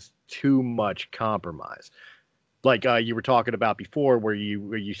compromise is too much compromise? Like you were talking about before, where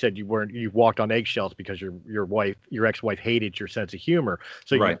you said you walked on eggshells because your ex-wife hated your sense of humor,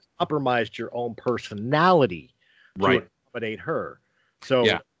 so you compromised your own personality to accommodate her. So,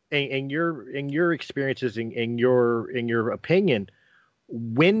 in your experiences, in your opinion,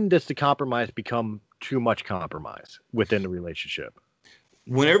 when does the compromise become too much compromise within the relationship?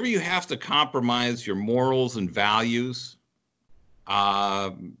 Whenever you have to compromise your morals and values,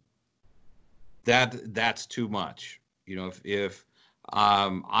 that's too much. If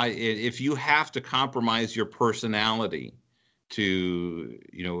you have to compromise your personality to,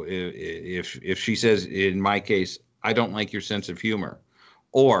 if she says, in my case, I don't like your sense of humor,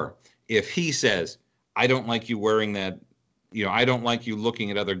 or if he says, I don't like you wearing that, I don't like you looking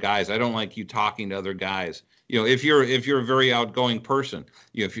at other guys, I don't like you talking to other guys. If you're a very outgoing person,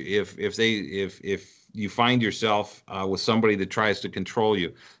 if you find yourself with somebody that tries to control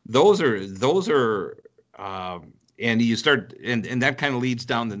you, those are and you start, and that kind of leads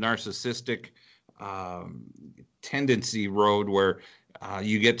down the narcissistic tendency road, where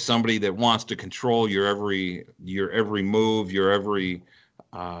you get somebody that wants to control your every move, your every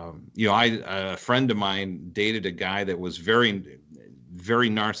a friend of mine dated a guy that was very, very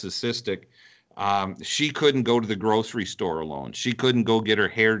narcissistic. She couldn't go to the grocery store alone. She couldn't go get her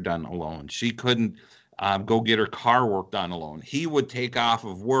hair done alone. She couldn't go get her car work done alone. He would take off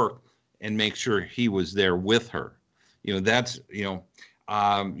of work and make sure he was there with her. They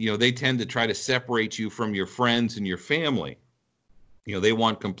tend to try to separate you from your friends and your family. They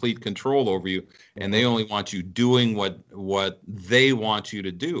want complete control over you, and they only want you doing what they want you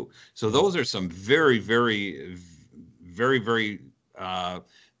to do. So those are some very, very, very, very,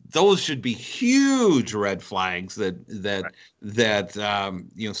 those should be huge red flags that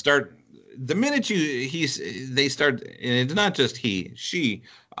start the minute they start, and it's not just she,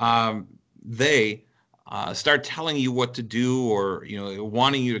 they start telling you what to do, or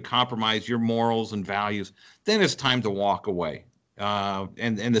wanting you to compromise your morals and values. Then it's time to walk away.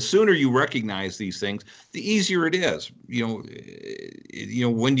 And the sooner you recognize these things, the easier it is. When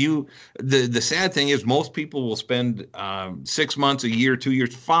the sad thing is, most people will spend 6 months, a year, 2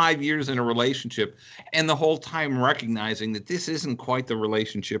 years, 5 years in a relationship, and the whole time recognizing that this isn't quite the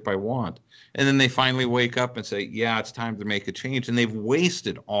relationship I want. And then they finally wake up and say, yeah, it's time to make a change. And they've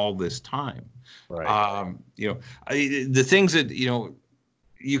wasted all this time. Right. The things that,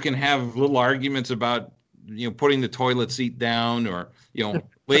 you can have little arguments about, putting the toilet seat down, or,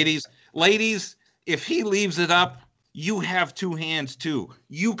 ladies, if he leaves it up, you have two hands too.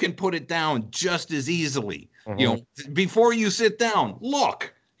 You can put it down just as easily. Before you sit down,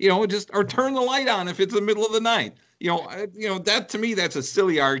 look, or turn the light on if it's the middle of the night. That, to me, that's a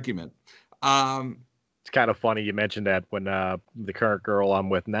silly argument. It's kind of funny you mentioned that. When the current girl I'm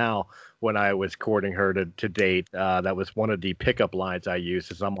with now, when I was courting her to date, that was one of the pickup lines I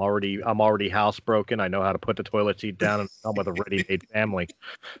used, is I'm already housebroken. I know how to put the toilet seat down, and come with a ready-made family.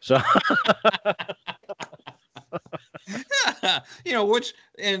 So which,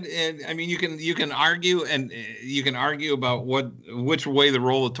 and I mean, you can argue, and you can argue about which way the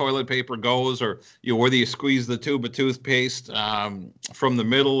roll of toilet paper goes, or whether you squeeze the tube of toothpaste from the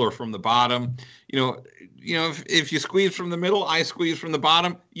middle or from the bottom. If you squeeze from the middle, I squeeze from the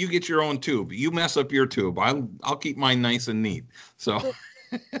bottom. You get your own tube. You mess up your tube. I'll keep mine nice and neat. So,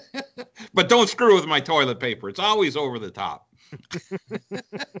 but don't screw with my toilet paper. It's always over the top.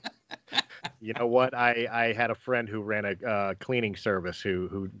 You know what? I had a friend who ran a cleaning service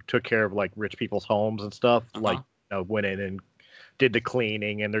who took care of like rich people's homes and stuff. Like, went in and did the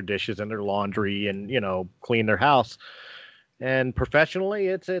cleaning and their dishes and their laundry and cleaned their house. And professionally,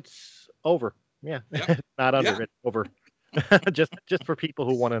 it's over. Yeah, Yep. not under. Yeah. It's over. just for people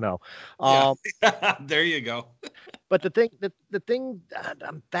who want to know. Yeah. There you go. But the thing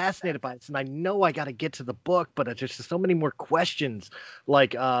I'm fascinated by this, and I know I got to get to the book, but it's just so many more questions.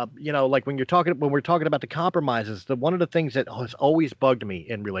 Like, like when we're talking about the compromises, one of the things that has always bugged me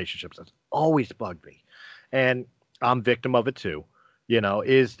in relationships, that's always bugged me, and I'm victim of it too,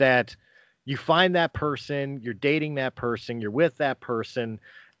 is that you find that person, you're dating that person, you're with that person,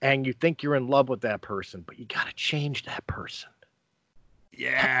 and you think you're in love with that person, but you got to change that person.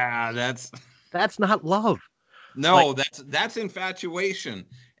 Yeah, that's not love. No, that's infatuation,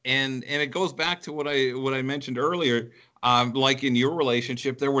 and it goes back to what I mentioned earlier. Like in your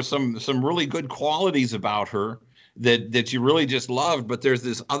relationship, there were some really good qualities about her that you really just loved, but there's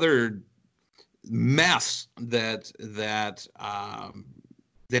this other mess that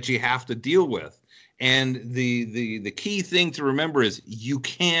you have to deal with. And the key thing to remember is you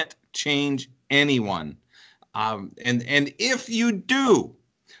can't change anyone, and if you do,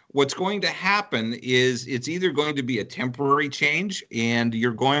 what's going to happen is it's either going to be a temporary change, and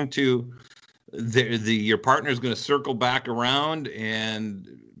you're going to your partner is going to circle back around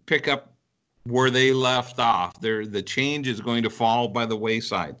and pick up where they left off. The change is going to fall by the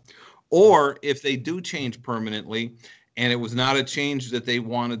wayside. Or if they do change permanently, and it was not a change that they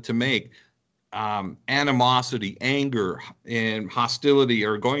wanted to make, animosity, anger, and hostility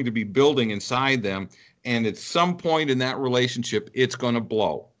are going to be building inside them. And at some point in that relationship, it's going to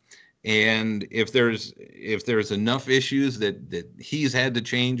blow. And if there's enough issues that he's had to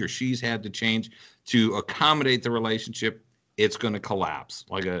change or she's had to change to accommodate the relationship, it's going to collapse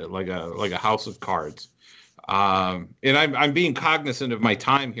like a house of cards. And I'm being cognizant of my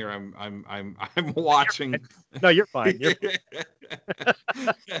time here. I'm watching. No, you're fine. You're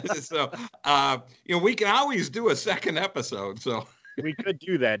So we can always do a second episode. So we could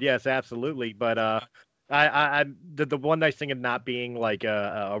do that. Yes, absolutely. But the one nice thing of not being like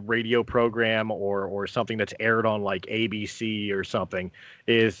a radio program or something that's aired on like ABC or something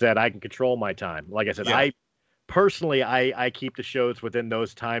is that I can control my time. Like I said, Yeah. I personally keep the shows within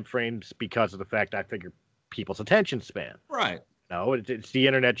those time frames because of the fact I figure people's attention span. Right. No, it's the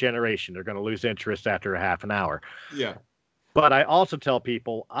internet generation. They're going to lose interest after a half an hour. Yeah. But I also tell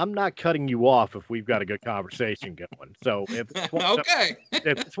people I'm not cutting you off if we've got a good conversation going. So if this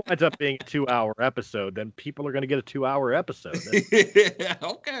winds up being a 2-hour episode, then people are going to get a 2-hour episode.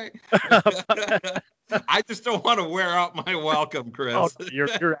 Okay. I just don't want to wear out my welcome, Chris. Oh,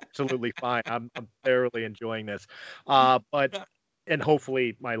 you're absolutely fine. I'm thoroughly enjoying this. And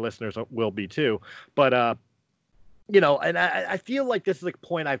hopefully my listeners will be too. But and I feel like this is a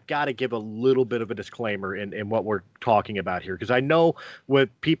point I've got to give a little bit of a disclaimer in what we're talking about here, because I know with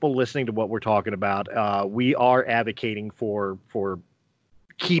people listening to what we're talking about, we are advocating for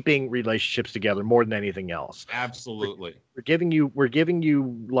keeping relationships together more than anything else. Absolutely. We're giving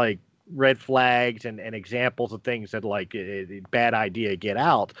you like red flags and examples of things that like a bad idea, get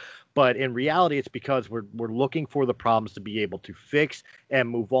out. But in reality, it's because we're looking for the problems to be able to fix and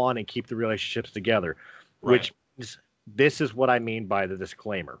move on and keep the relationships together, right. Which this is what I mean by the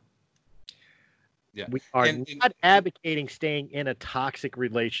disclaimer. Yeah. We are not advocating staying in a toxic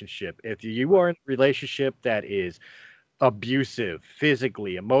relationship. If you are in a relationship that is abusive,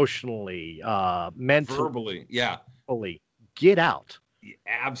 physically, emotionally, mentally, verbally, yeah, get out.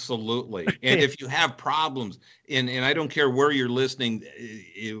 Absolutely. And if you have problems, and I don't care where you're listening,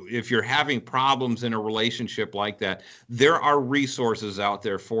 if you're having problems in a relationship like that, there are resources out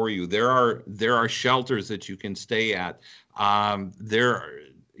there for you. There are shelters that you can stay at.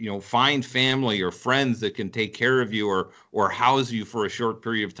 Find family or friends that can take care of you or house you for a short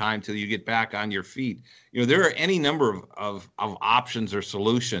period of time till you get back on your feet. There are any number of options or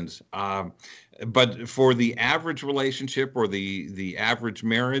solutions. But for the average relationship or the average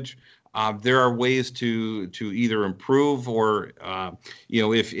marriage, there are ways to either improve or,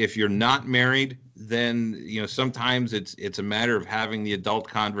 if you're not married, then, sometimes it's a matter of having the adult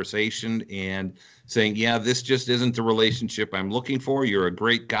conversation and saying, yeah, this just isn't the relationship I'm looking for. You're a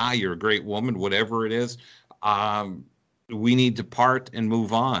great guy. You're a great woman, whatever it is. We need to part and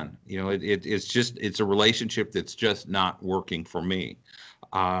move on. It's a relationship that's just not working for me.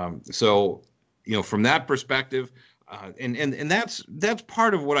 So, from that perspective, and that's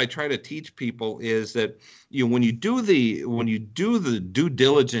part of what I try to teach people is that when you do the due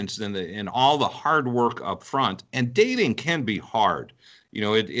diligence and all the hard work up front, and dating can be hard.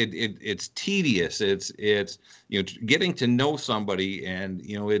 It's tedious. It's getting to know somebody, and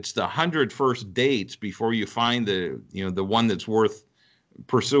it's the 100 first dates before you find the one that's worth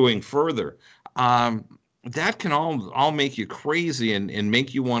pursuing further. That can all make you crazy and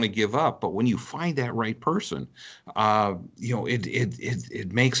make you want to give up. But when you find that right person,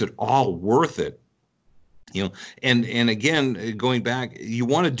 it makes it all worth it. And again, going back, you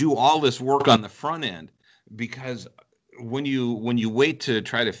want to do all this work on the front end, because when you wait to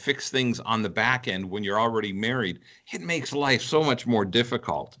try to fix things on the back end when you're already married, it makes life so much more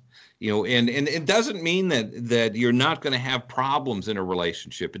difficult. And it doesn't mean that you're not going to have problems in a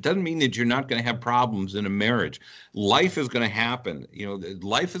relationship. It doesn't mean that you're not going to have problems in a marriage. Life is going to happen.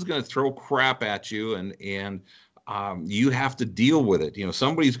 Life is going to throw crap at you, and you have to deal with it.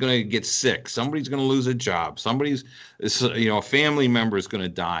 Somebody's going to get sick. Somebody's going to lose a job. A family member is going to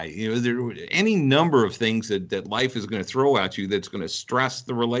die. There are any number of things that life is going to throw at you that's going to stress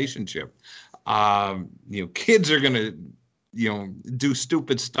the relationship. Kids are going to do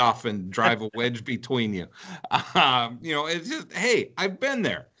stupid stuff and drive a wedge between you. It's just, hey, I've been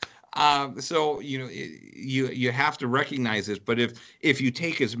there. So you have to recognize this. But if you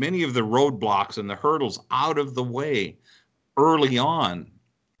take as many of the roadblocks and the hurdles out of the way early on,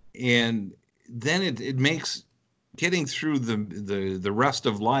 and then it makes getting through the rest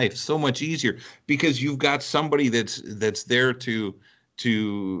of life so much easier, because you've got somebody that's there to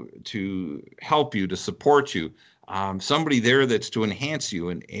help you, to support you. Somebody there that's to enhance you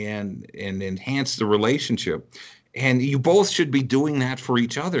and enhance the relationship. And you both should be doing that for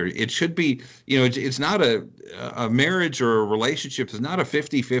each other. It should be, it's not a marriage or a relationship is not a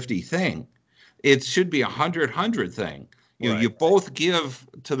 50-50 thing. It should be a 100-100 thing. Right. You both give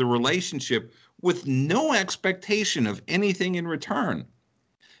to the relationship with no expectation of anything in return.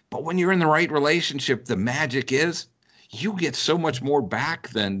 But when you're in the right relationship, the magic is you get so much more back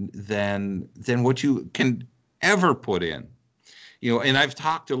than what you can ever put in. And I've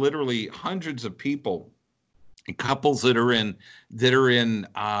talked to literally hundreds of people, couples that are in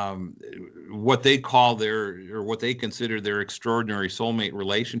what they call what they consider their extraordinary soulmate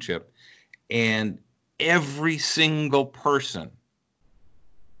relationship, and every single person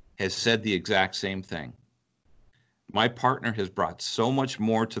has said the exact same thing. My partner has brought so much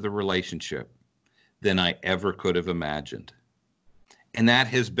more to the relationship than I ever could have imagined. And that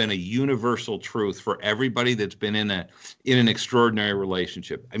has been a universal truth for everybody that's been in an extraordinary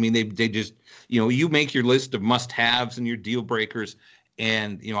relationship. I mean, they just, you make your list of must-haves and your deal breakers,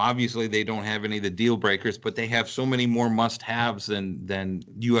 and obviously they don't have any of the deal breakers, but they have so many more must-haves than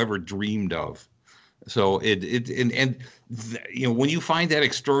you ever dreamed of. So when you find that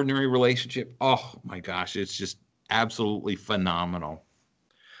extraordinary relationship, oh my gosh, it's just absolutely phenomenal.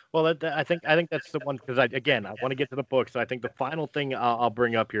 Well, I think that's the one, because I want to get to the book. So I think the final thing I'll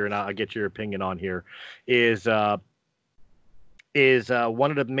bring up here, and I'll get your opinion on here, is one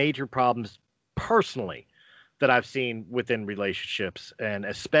of the major problems personally that I've seen within relationships, and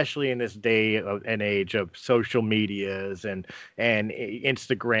especially in this day and age of social medias and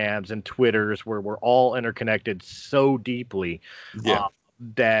Instagrams and Twitters, where we're all interconnected so deeply,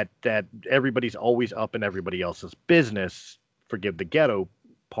 that everybody's always up in everybody else's business. Forgive the ghetto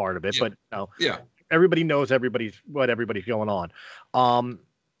part of it, but everybody knows what everybody's going on.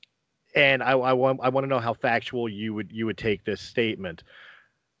 And I want to know how factual you would take this statement.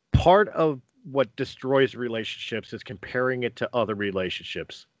 Part of what destroys relationships is comparing it to other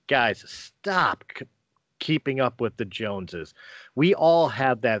relationships. Guys, stop keeping up with the Joneses. We all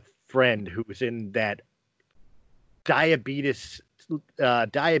have that friend who's in that diabetes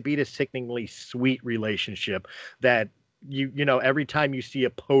sickeningly sweet relationship that every time you see a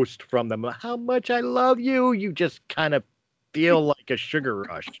post from them, how much I love you, you just kind of feel like a sugar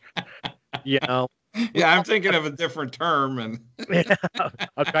rush. Yeah, I'm thinking of a different term, and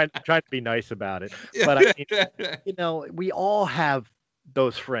I'm trying to be nice about it. But I mean, we all have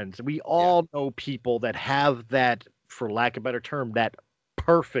those friends. We all know people that have that, for lack of a better term, that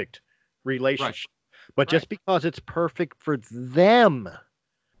perfect relationship. Right. But just because it's perfect for them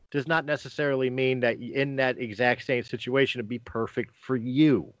does not necessarily mean that in that exact same situation it'd be perfect for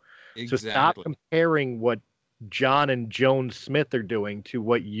you. Exactly. So stop comparing what John and Joan Smith are doing to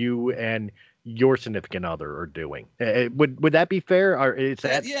what you and your significant other are doing. Would that be fair? Or is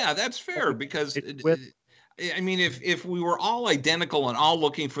that? Yeah, that's fair, because I mean, if we were all identical and all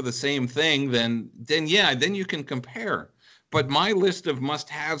looking for the same thing, then you can compare. But my list of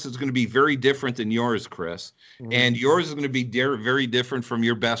must-haves is going to be very different than yours, Chris. Mhm. And yours is going to be very different from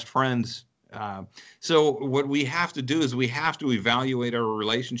your best friend's. So what we have to do is we have to evaluate our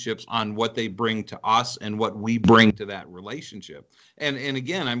relationships on what they bring to us and what we bring to that relationship. And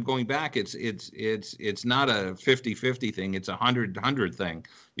again, I'm going back. It's not a 50-50 thing. It's a 100-100 thing.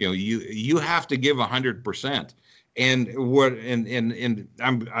 You know, you have to give 100%. And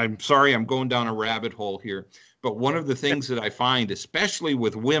I'm sorry, I'm going down a rabbit hole here. But one of the things that I find, especially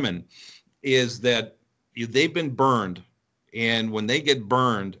with women, is that they've been burned, and when they get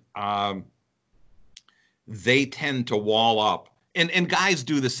burned, they tend to wall up, and guys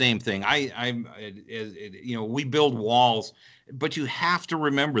do the same thing. We build walls, but you have to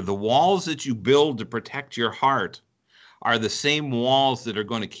remember the walls that you build to protect your heart are the same walls that are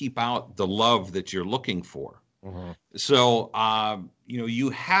going to keep out the love that you're looking for. Mm-hmm. So you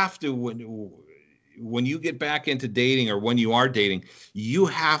have to, when you get back into dating, or when you are dating, you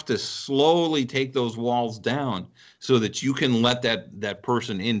have to slowly take those walls down so that you can let that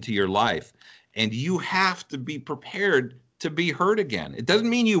person into your life. And you have to be prepared to be hurt again. It doesn't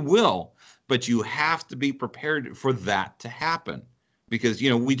mean you will, but you have to be prepared for that to happen. Because,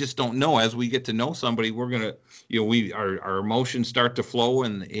 we just don't know. As we get to know somebody, we're going to, our emotions start to flow,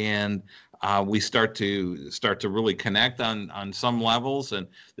 and we start to really connect on some levels. And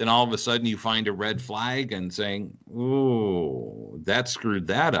then all of a sudden you find a red flag and saying, "Ooh, that screwed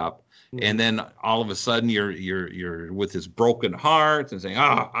that up." And then all of a sudden you're with this broken heart and saying,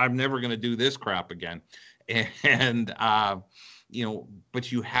 I'm never going to do this crap again. And,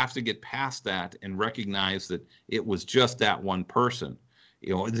 but you have to get past that and recognize that it was just that one person,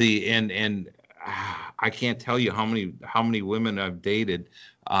 and I can't tell you how many women I've dated.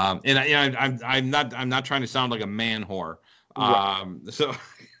 And I'm not trying to sound like a man whore. Right. So,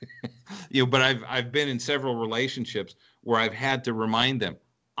 but I've been in several relationships where I've had to remind them,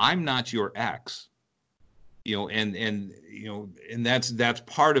 I'm not your ex, and that's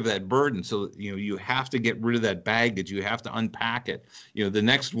part of that burden. So, you have to get rid of that baggage. You have to unpack it. The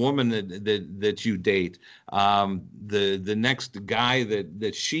next woman that you date, the next guy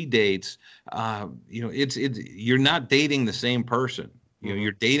that she dates, you're not dating the same person.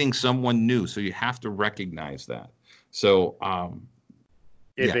 You're dating someone new. So you have to recognize that. So,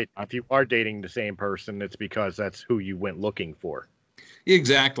 if you are dating the same person, it's because that's who you went looking for.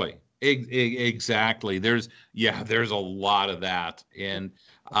 Exactly. Exactly. There's a lot of that. And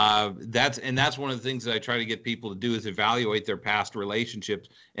that's one of the things that I try to get people to do is evaluate their past relationships.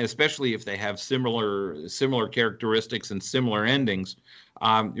 And especially if they have similar characteristics and similar endings.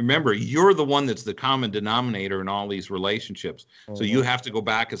 Remember, you're the one that's the common denominator in all these relationships. Mm-hmm. So you have to go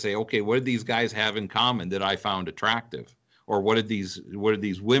back and say, okay, what did these guys have in common that I found attractive? Or what did these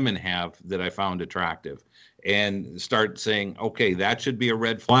women have that I found attractive? And start saying, okay, that should be a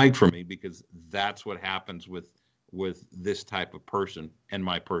red flag for me, because that's what happens with this type of person and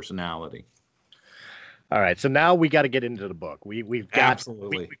my personality. All right, so now we got to get into the book. We've got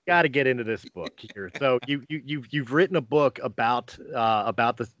to get into this book here. So you've written a book about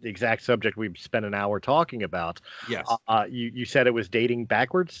the exact subject we've spent an hour talking about. Yes. You said it was dating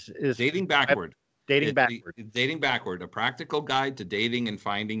backwards. Dating backward. Dating backward. Dating backward. A practical guide to dating and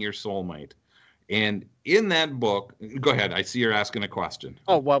finding your soulmate. And in that book, go ahead. I see you're asking a question.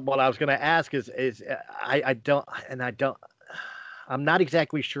 Oh, well, what I was going to ask is I'm not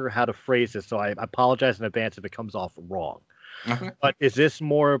exactly sure how to phrase this, so I apologize in advance if it comes off wrong. Okay. But is this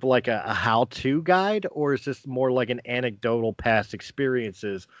more of like a how-to guide, or is this more like an anecdotal past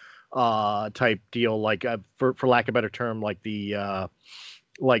experiences type deal, like for lack of a better term, like the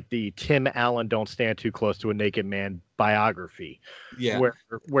Tim Allen "Don't Stand Too Close to a Naked Man" biography,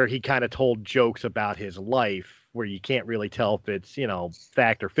 where he kind of told jokes about his life, where you can't really tell if it's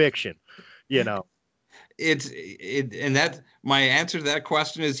fact or fiction, And that my answer to that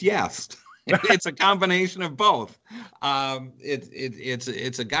question is yes. It's a combination of both.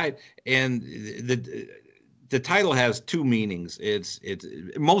 It's a guide, and the title has two meanings. It's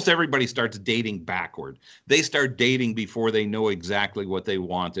most everybody starts dating backward. They start dating before they know exactly what they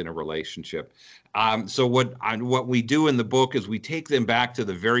want in a relationship. So what we do in the book is we take them back to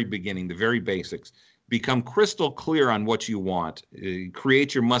the very beginning, the very basics. Become crystal clear on what you want.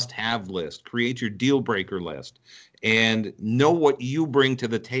 Create your must-have list. Create your deal-breaker list, and know what you bring to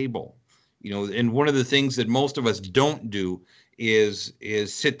the table. And one of the things that most of us don't do is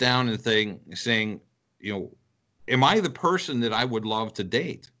sit down and saying, am I the person that I would love to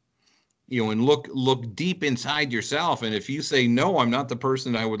date? And look deep inside yourself. And if you say, no, I'm not the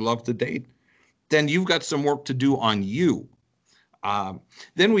person I would love to date, then you've got some work to do on you.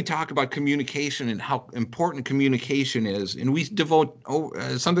 Then we talk about communication and how important communication is, and we devote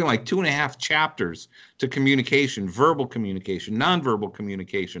something like 2.5 chapters to communication, verbal communication, nonverbal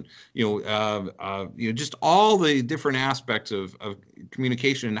communication. Just all the different aspects of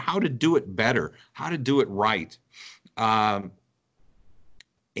communication and how to do it better, how to do it right.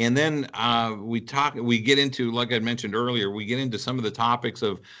 And then we get into, like I mentioned earlier, we get into some of the topics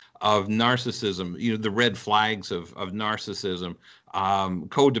of narcissism, the red flags of narcissism,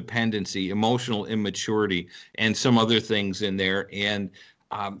 codependency, emotional immaturity, and some other things in there. And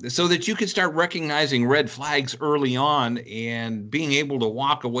so that you can start recognizing red flags early on and being able to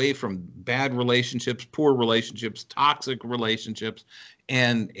walk away from bad relationships, poor relationships, toxic relationships,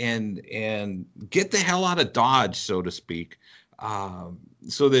 and get the hell out of Dodge, so to speak.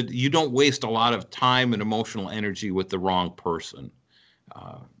 So that you don't waste a lot of time and emotional energy with the wrong person.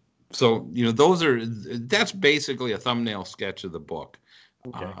 So that's basically a thumbnail sketch of the book.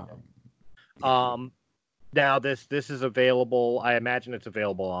 Okay. Now this is available. I imagine it's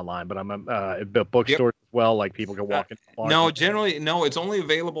available online, but I'm at bookstores as well. Like people can walk in. No, generally, no. It's only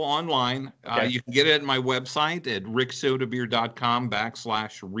available online. Okay. You can get it at my website at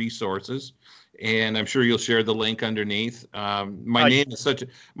ricksoetebier.com/resources. And I'm sure you'll share the link underneath. My name is such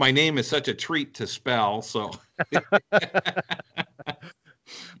a treat to spell. So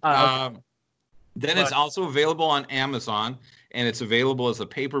then it's also available on Amazon, and it's available as a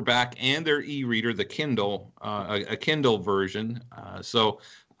paperback and their e-reader, the Kindle, a Kindle version. So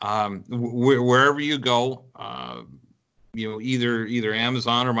wherever you go, either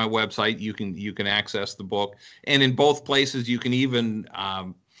Amazon or my website, you can access the book. And in both places, you can even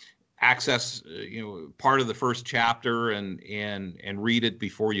access part of the first chapter and read it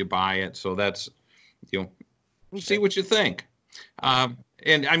before you buy it. So that's see what you think.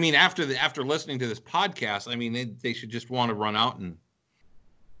 And I mean, after listening to this podcast, I mean, they should just want to run out and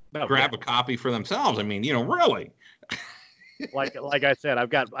grab a copy for themselves. I mean, really. like I said, I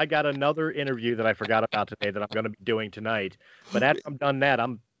got another interview that I forgot about today that I'm going to be doing tonight. But after I'm done that,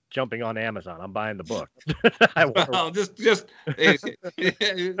 I'm jumping on Amazon. I'm buying the book. Well, just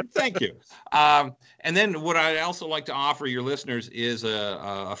thank you. And then what I'd also like to offer your listeners is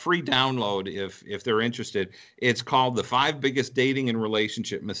a free download if they're interested. It's called The 5 Biggest Dating and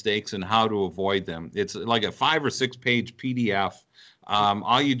Relationship Mistakes and How to Avoid Them. It's like a 5 or 6 page PDF.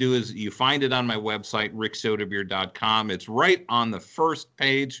 All you do is you find it on my website, ricksoetebier.com. It's right on the first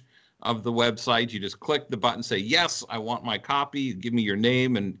page of the website. You just click the button, say, yes, I want my copy. You give me your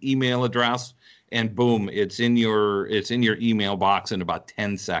name and email address, and boom, it's in your email box in about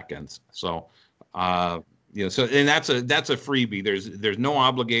 10 seconds. So, and that's a freebie. There's no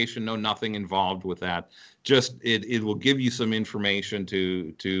obligation, no nothing involved with that. Just it will give you some information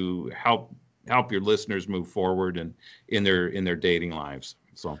to help your listeners move forward and in their dating lives.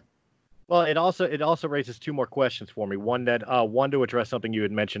 So. Well, it also raises 2 more questions for me. One to address something you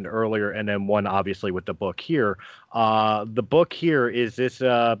had mentioned earlier, and then one obviously with the book here. The book here, is this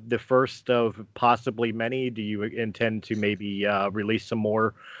the first of possibly many? Do you intend to maybe release some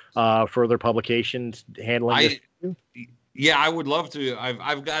more further publications handling this? Yeah, I would love to.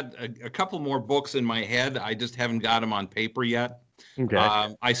 I've got a couple more books in my head. I just haven't got them on paper yet. Okay.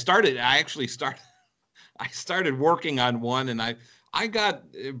 I started working on one, and I got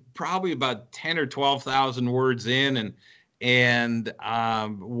probably about 10 or 12,000 words in, and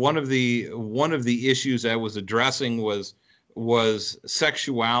one of the issues I was addressing was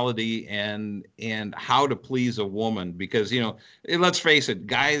sexuality and how to please a woman, because let's face it,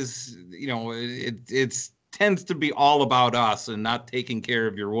 guys, it tends to be all about us and not taking care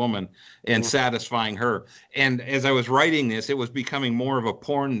of your woman and satisfying her. And as I was writing this, it was becoming more of a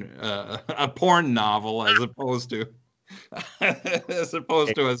porn novel as opposed to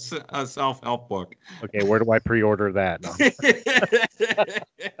a self-help book. Okay, where do I pre-order that? No.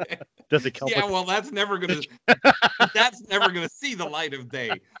 Does it come? Yeah, well, that's never gonna see the light of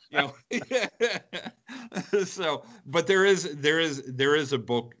day, So, but there is a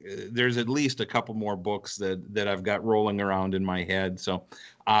book. There's at least a couple more books that I've got rolling around in my head. So,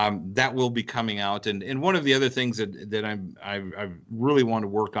 that will be coming out. And one of the other things that I really want to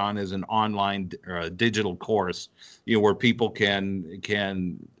work on is an online digital course, where people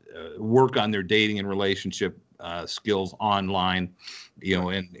can work on their dating and relationship skills online,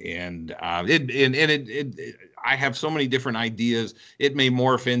 I have so many different ideas. It may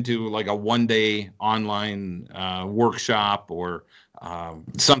morph into like a 1-day online workshop or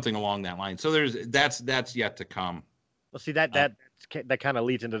something along that line. So that's yet to come. Well, see, that kind of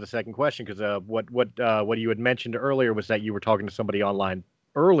leads into the second question, because what you had mentioned earlier was that you were talking to somebody online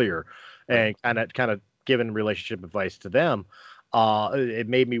earlier and kind of given relationship advice to them. it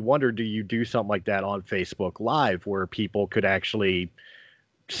made me wonder, do you do something like that on Facebook Live where people could actually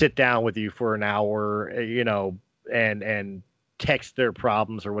sit down with you for an hour, and text their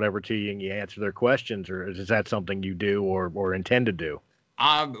problems or whatever to you and you answer their questions, or is that something you do or intend to do?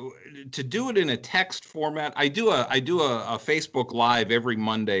 To do it in a text format, I do a Facebook Live every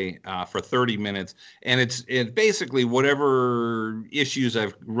Monday for 30 minutes, and it's basically whatever issues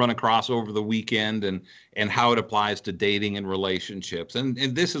I've run across over the weekend and how it applies to dating and relationships, and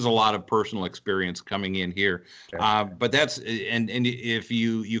this is a lot of personal experience coming in here. Okay. But that's and if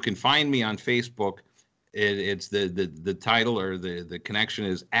you can find me on Facebook, it's the title or the connection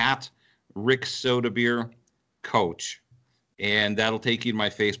is at Rick Soetebier Coach. And that'll take you to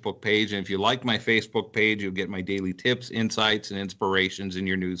my Facebook page. And if you like my Facebook page, you'll get my daily tips, insights, and inspirations in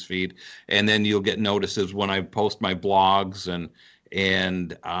your news feed. And then you'll get notices when I post my blogs and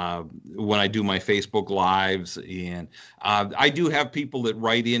when I do my Facebook Lives. And I do have people that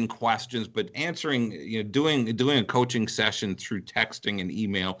write in questions, but answering, doing a coaching session through texting and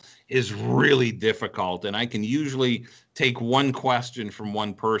email is really difficult. And I can usually take one question from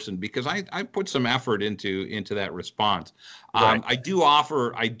one person because I put some effort into that response. Right. I do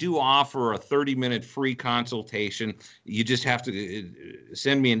offer a 30-minute free consultation. You just have to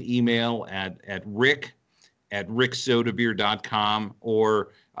send me an email at ricksoetebier.com, or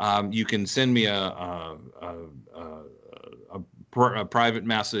you can send me a private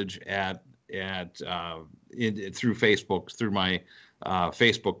message through Facebook, through my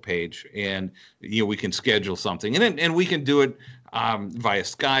Facebook page, and we can schedule something, and we can do it via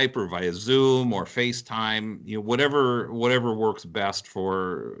Skype or via Zoom or FaceTime, whatever works best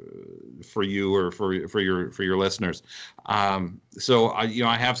for you or for your listeners. So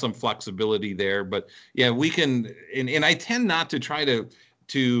I have some flexibility there, but yeah, we can, and I tend not to try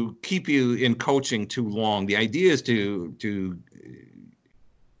to keep you in coaching too long. The idea is to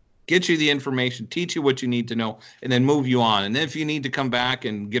get you the information, teach you what you need to know, and then move you on. And then if you need to come back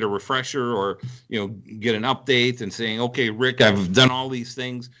and get a refresher or, get an update and saying, okay, Rick, I've done all these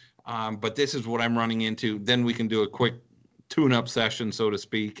things, but this is what I'm running into, then we can do a quick tune-up session, so to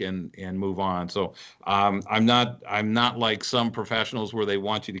speak, and move on. So I'm not like some professionals where they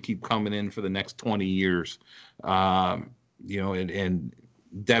want you to keep coming in for the next 20 years, and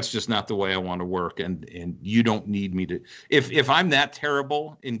that's just not the way I want to work, and you don't need me to. If I'm that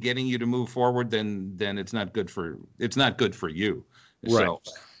terrible in getting you to move forward, then it's not good for you. Right. So.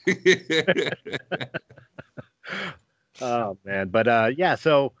 Oh man, but yeah.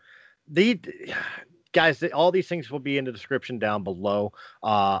 So the guys, all these things will be in the description down below.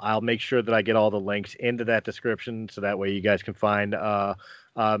 I'll make sure that I get all the links into that description, so that way you guys can find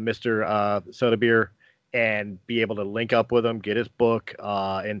Mr. Soetebier and be able to link up with him, get his book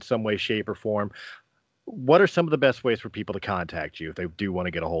in some way, shape, or form. What are some of the best ways for people to contact you if they do want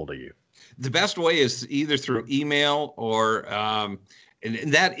to get a hold of you? The best way is either through email or, and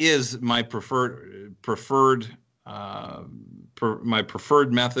that is my preferred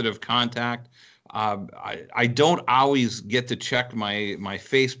method of contact. I don't always get to check my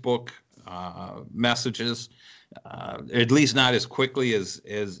Facebook messages, at least not as quickly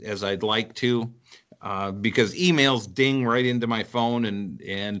as I'd like to. Because emails ding right into my phone,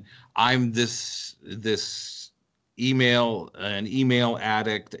 and I'm this email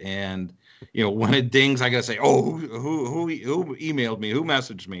addict, and when it dings, I gotta say, oh, who emailed me, who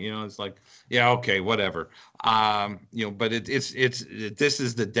messaged me, it's like, yeah, okay, whatever, but it's this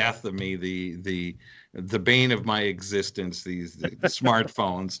is the death of me, the bane of my existence, the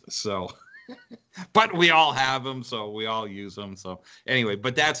smartphones, so. But we all have them, so we all use them. So anyway,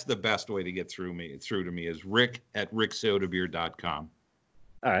 but that's the best way to get through to me is rick@ricksoetebier.com.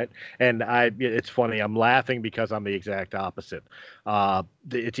 All right. And it's funny. I'm laughing because I'm the exact opposite.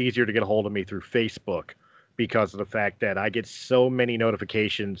 It's easier to get a hold of me through Facebook because of the fact that I get so many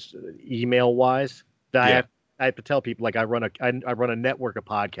notifications email wise that I have to tell people, like I run a network of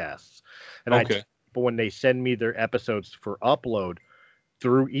podcasts, and I tell people when they send me their episodes for upload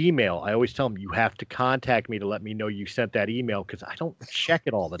through email, I always tell them, you have to contact me to let me know you sent that email, because I don't check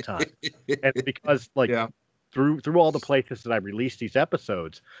it all the time. And because through all the places that I release these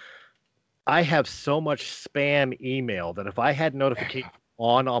episodes, I have so much spam email that if I had notification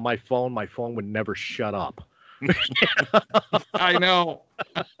on my phone would never shut up. I know.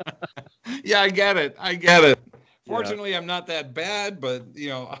 Yeah, I get it. Fortunately, I'm not that bad, but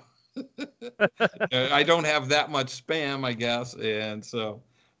I don't have that much spam, I guess, and so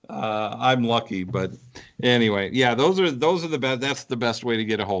I'm lucky. But anyway, yeah, those are the best. That's the best way to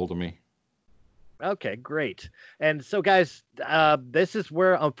get a hold of me. Okay, great. And so, guys, this is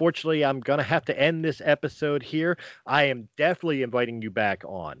where, unfortunately, I'm going to have to end this episode here. I am definitely inviting you back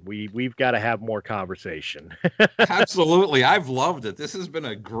on. We've got to have more conversation. Absolutely. I've loved it. This has been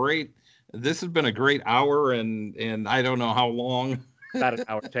a great hour, and I don't know how long. About an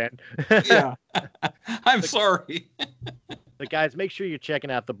hour 10. Yeah. I'm sorry. But guys, make sure you're checking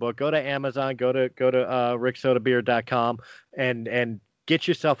out the book. Go to Amazon, go to ricksoetebier.com and get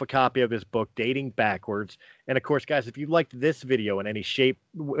yourself a copy of his book, Dating Backwards. And of course, guys, if you liked this video in any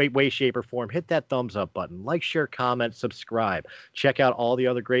way, shape, or form, hit that thumbs up button. Like, share, comment, subscribe. Check out all the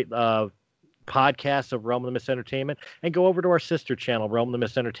other great podcasts of Realm of the Mist Entertainment, and go over to our sister channel, Realm of the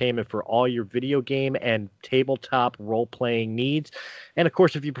Mist Entertainment, for all your video game and tabletop role-playing needs. And of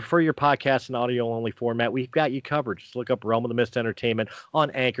course, if you prefer your podcast in audio-only format, we've got you covered. Just look up Realm of the Mist Entertainment on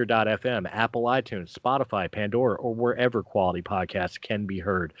Anchor.fm, Apple iTunes, Spotify, Pandora, or wherever quality podcasts can be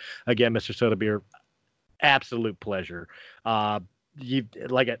heard. Again, Mr. Soetebier, absolute pleasure. You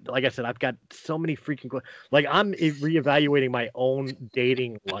like I said, I've got so many freaking I'm reevaluating my own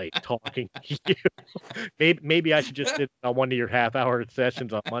dating life talking to you. Maybe I should just sit on one of your half-hour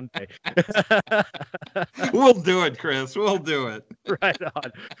sessions on Monday. We'll do it, Chris. We'll do it. Right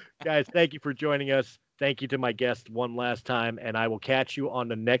on. Guys, thank you for joining us. Thank you to my guest one last time, and I will catch you on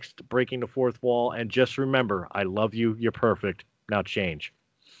the next Breaking the Fourth Wall. And just remember, I love you. You're perfect. Now change.